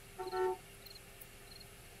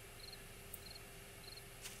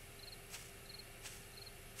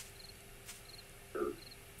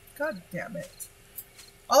 God damn it.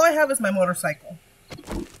 All I have is my motorcycle.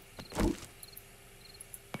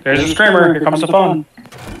 There's a screamer. Here comes the phone.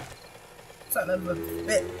 Son of a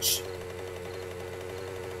bitch.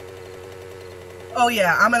 Oh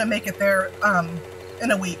yeah, I'm gonna make it there,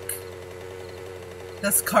 in a week.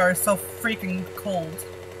 This car is so freaking cold.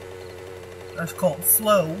 That's cold.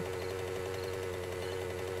 Slow.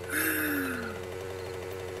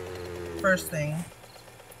 First thing.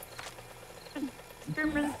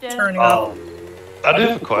 Screamer's dead. Turning up. I do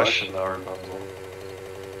have a question though, Rapunzel.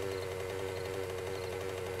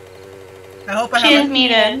 I hope I She is haven't...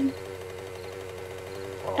 muted.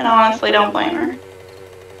 And I honestly don't blame her.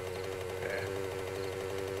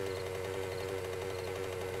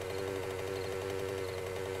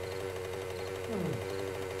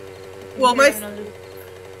 Well,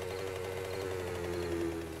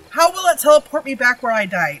 how will it teleport me back where I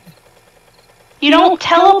died? You don't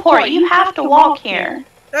teleport. You have to walk here.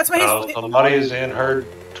 That's why he's... Somebody is in her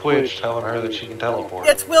Twitch telling her that she can teleport.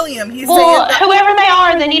 It's William. He's Well, saying that... whoever they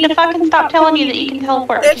are, they need to fucking stop telling you that you can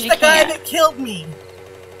teleport. It's because the you guy can't. that killed me.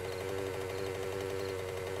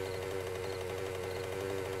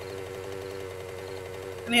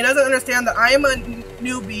 And he doesn't understand that I am a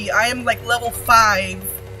newbie. I am like level 5.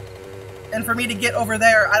 And for me to get over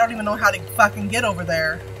there, I don't even know how to fucking get over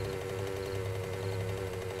there.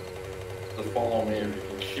 Just follow me if you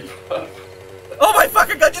can keep up. Oh my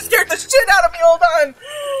fucking god, you scared the shit out of me, hold on!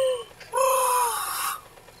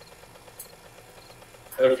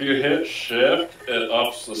 If you hit shift, it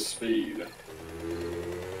ups the speed.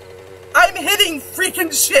 I'm hitting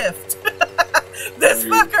freaking shift! This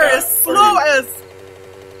You fucker got is slow as...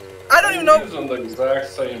 I don't even know... I'm using the exact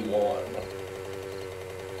same one.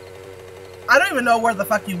 I don't even know where the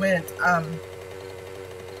fuck you went. Turn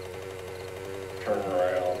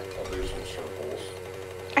around. I'll do some circles.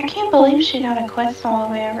 I can't believe she got a quest all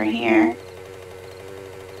the way over here.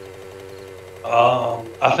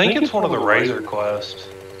 I think it's one of the Razor quests.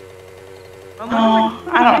 Oh,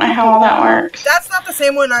 I don't know how all that works. That's not the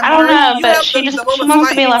same one I'm I don't know, wearing. You but have she the just one she with wants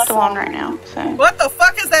to be spikes. left alone right now. So What the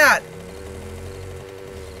fuck is that?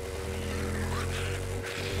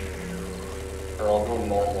 Or I'll go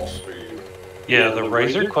normal speed. Yeah, the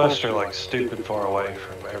Razor quests are like stupid far away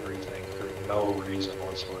from everything for no reason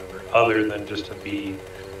whatsoever, other than just to be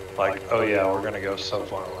like, oh yeah, we're gonna go so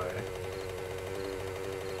far away.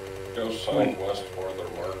 Go southwest where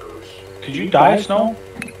they're markers. Did you die, Snow?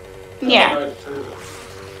 yeah. That's a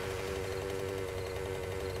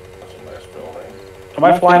nice building. Am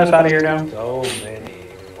I flying us out of here now? So many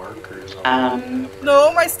markers on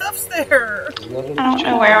No, my stuff's there. the map. I don't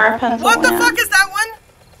know where Rapunzel What the went. fuck is that one?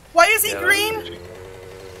 Why is he Yeah, green?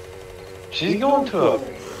 She's going to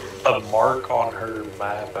a mark on her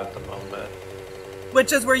map at the moment.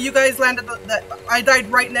 Which is where you guys landed. I died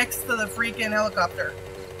right next to the freaking helicopter.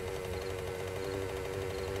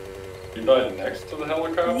 You died next to the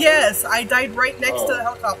helicopter? Yes, I died right next to Oh. the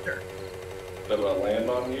helicopter. Did I land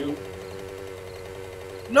on you?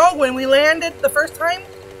 No, when we landed the first time,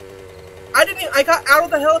 I got out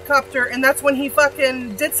of the helicopter, and that's when he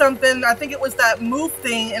fucking did something. I think it was that move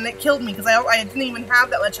thing, and it killed me because I didn't even have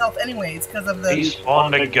that much health anyways because of He the.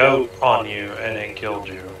 spawned a goat on you and it killed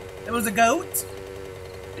you. It was a goat.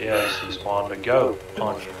 Yes, he spawned a goat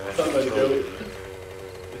on you and it killed you.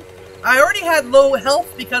 I already had low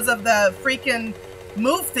health because of the freaking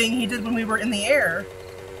move thing he did when we were in the air.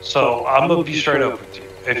 So I'm gonna be straight up with you.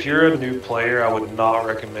 If you're a new player, I would not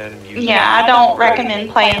recommend using. Yeah, I don't recommend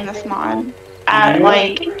playing this mod.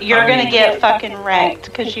 You're gonna get fucking wrecked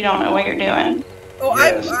because you don't know what you're doing. Oh,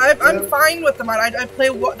 Yes. I'm fine with the mod. I play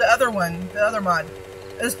the other one, the other mod.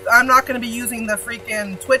 I'm not going to be using the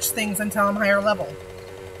freaking Twitch things until I'm higher level.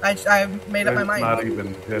 I've made up my It's mind. not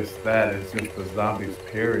even just that, it's just the zombies,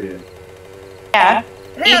 period. Yeah,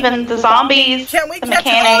 Hey, even the zombies, can we the catch? Oh,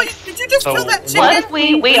 mechanics. did you just So kill that Plus,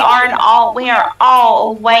 chicken? we are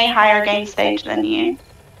all way higher game stage than you.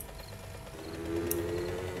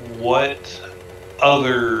 What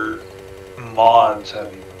other mods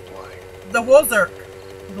have you been playing? The Warzork.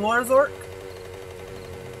 The Warzork?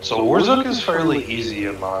 So Warzone is fairly easy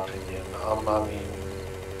in my opinion. I mean,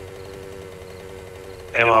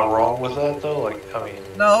 am I wrong with that though?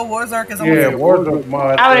 No, Warzork is Yeah, almost... Warzone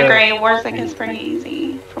mod. I would yeah. agree. Warzone is pretty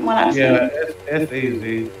easy from what I've Yeah, seen. it's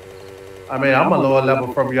easy. I mean, I'm a lower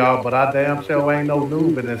level from y'all, but I damn sure ain't no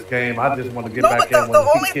noob in this game. I just want to get No, back but in the when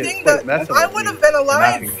only kids thing quit that messing I with would me have been and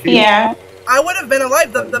I alive. can kill. Yeah. I would have been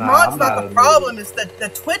alive. The Nah, mod's I'm not not the a problem. It's the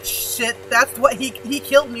Twitch shit. That's what he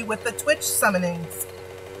killed me with the Twitch summonings.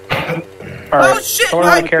 Alright, Oh, shit, someone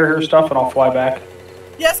have I- to carry her stuff and I'll fly back.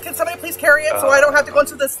 Yes, can somebody please carry it so I don't have to go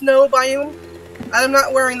into the snow biome? I'm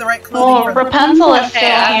not wearing the right Well, clothing. Rapunzel is still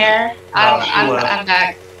Okay, here. I'm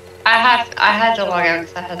back. I had to log out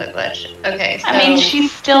because I had the glitch. Okay, so I mean,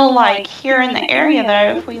 she's still like here in the area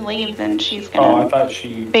though. If we leave, then she's Oh, I gonna thought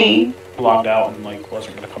she be. logged out and like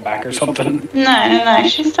wasn't gonna come back or something. No,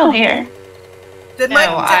 she's still here. Did no, my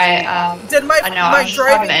I my know I was just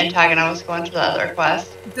talking driving to Intag and I was going to the other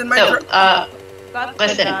quest. did my So, dri-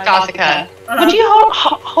 listen, Gothica. Would you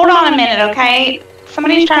hold on a minute, okay?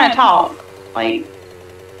 Somebody's trying to talk. Like,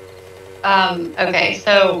 Okay,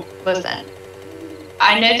 so listen.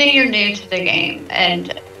 I know that you're new to the game,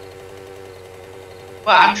 and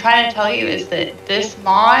what I'm trying to tell you is that this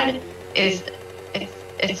mod is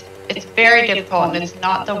it's very difficult, and it's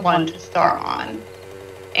not the one to start on.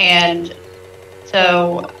 And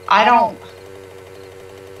so I don't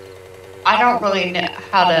really know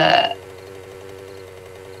how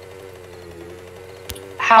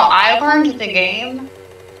I learned the game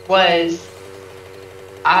was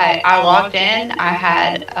I logged in. I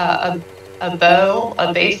had a bow,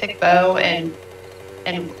 a basic bow, and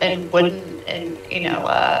wooden and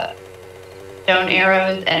stone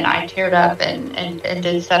arrows, and I teared up and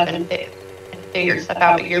did stuff and figured stuff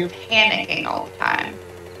out. But you're panicking all the time,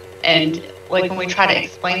 and like when we try to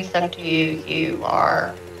explain stuff to you, you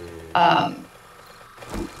are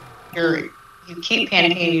you keep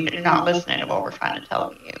panicking. You're not listening to what we're trying to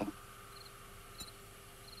tell you.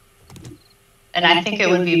 And I think it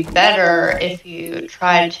would be better if you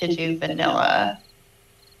tried to do vanilla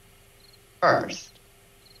first.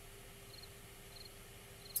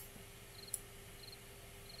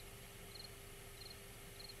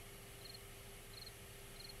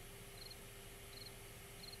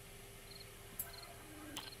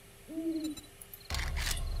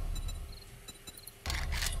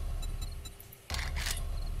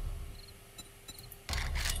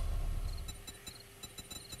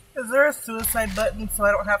 Is there a suicide button so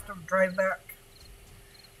I don't have to drive back?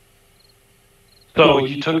 So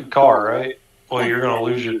you took a car, right? Well, you're gonna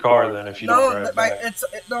lose your car then if you don't drive back.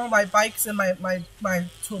 My bike's in my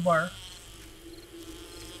toolbar.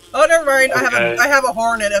 Oh, never mind. Okay. I have a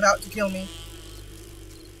hornet about to kill me.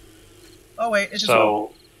 Oh wait, it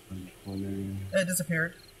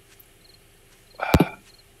disappeared.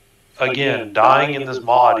 Again, dying in this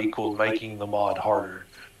mod equals making the mod harder.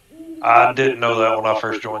 I didn't know that when I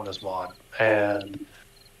first joined this mod, and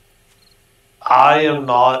I am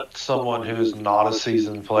not someone who is not a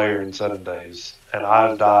seasoned player in 7 days, and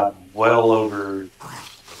I've died well over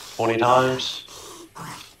 20 times,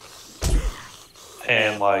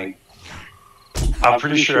 and like, I'm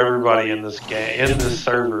pretty sure everybody in this game, in this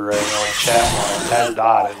server right now, in chat line, has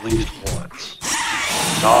died at least once.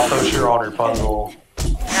 Not so sure on Rapunzel.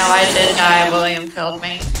 No, I did die. William killed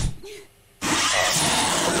me.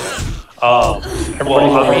 Well,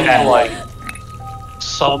 I mean, like,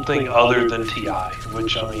 something other than TI,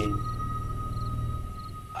 which, I mean,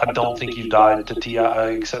 I don't think you've died to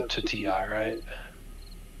TI except to TI, right?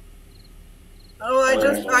 Oh,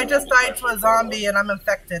 I just died to a zombie and I'm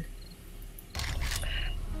infected.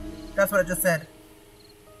 That's what it just said.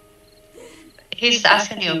 He's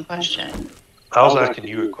asking you a question. I was asking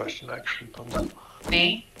you a question, actually.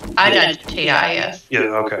 Me? I died to TI, yes. Yeah,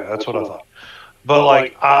 okay, that's what I thought. But,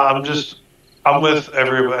 like, I'm with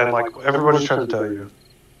everybody, and, like, everybody's trying to tell you.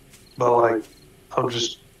 But, like, I'm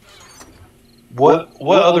just... What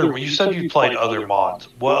other... You said you played other mods.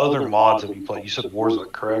 What other mods have you played? You said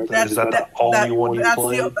Warzone, correct? Is that the only one you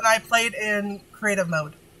played? That's the that I played in creative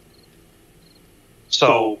mode.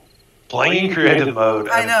 So, playing in creative mode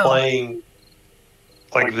and playing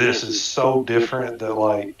like this is so different that,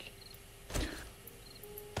 like...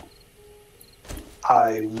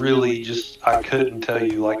 I really I couldn't tell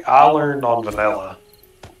you. Like, I learned on vanilla,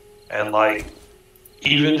 and like,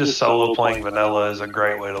 even just solo playing vanilla is a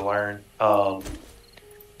great way to learn.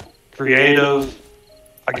 Creative,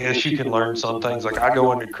 I guess you can learn some things. Like, I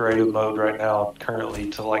go into creative mode right now currently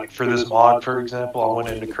to, like, for this mod, for example, I went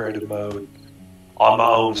into creative mode on my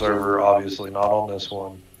own server, obviously, not on this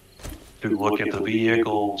one, to look at the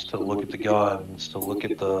vehicles, to look at the guns, to look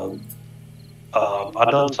at the... I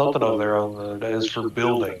done something over there on the days for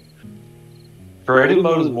building. Creative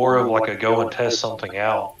mode is more of like a go and test something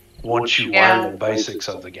out once you learn the basics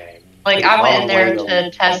of the game. Like, I went in there to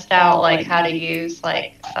test out like how to use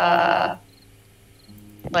I taught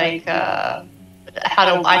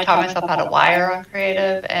myself how to wire on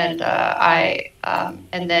creative, and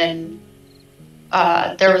and then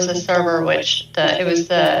there was a server it was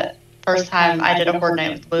the first time I did a horde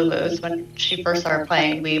night with Lulu. It was when she first started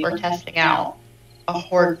playing. We were testing out a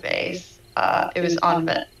horde base. It was on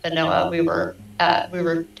vanilla. We were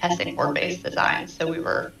testing horde base designs, so we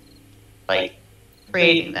were like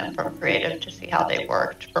creating them from creative to see how they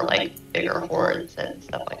worked for like bigger hordes and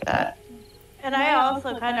stuff like that. And I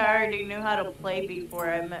also kind of already knew how to play before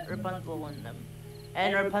I met Rapunzel in them.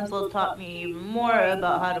 And Rapunzel taught me even more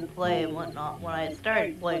about how to play and whatnot when I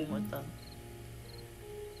started playing with them.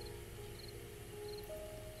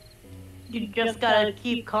 You just gotta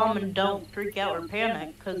keep calm and don't freak out or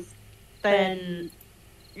panic, because then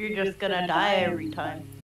you're just gonna die every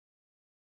time.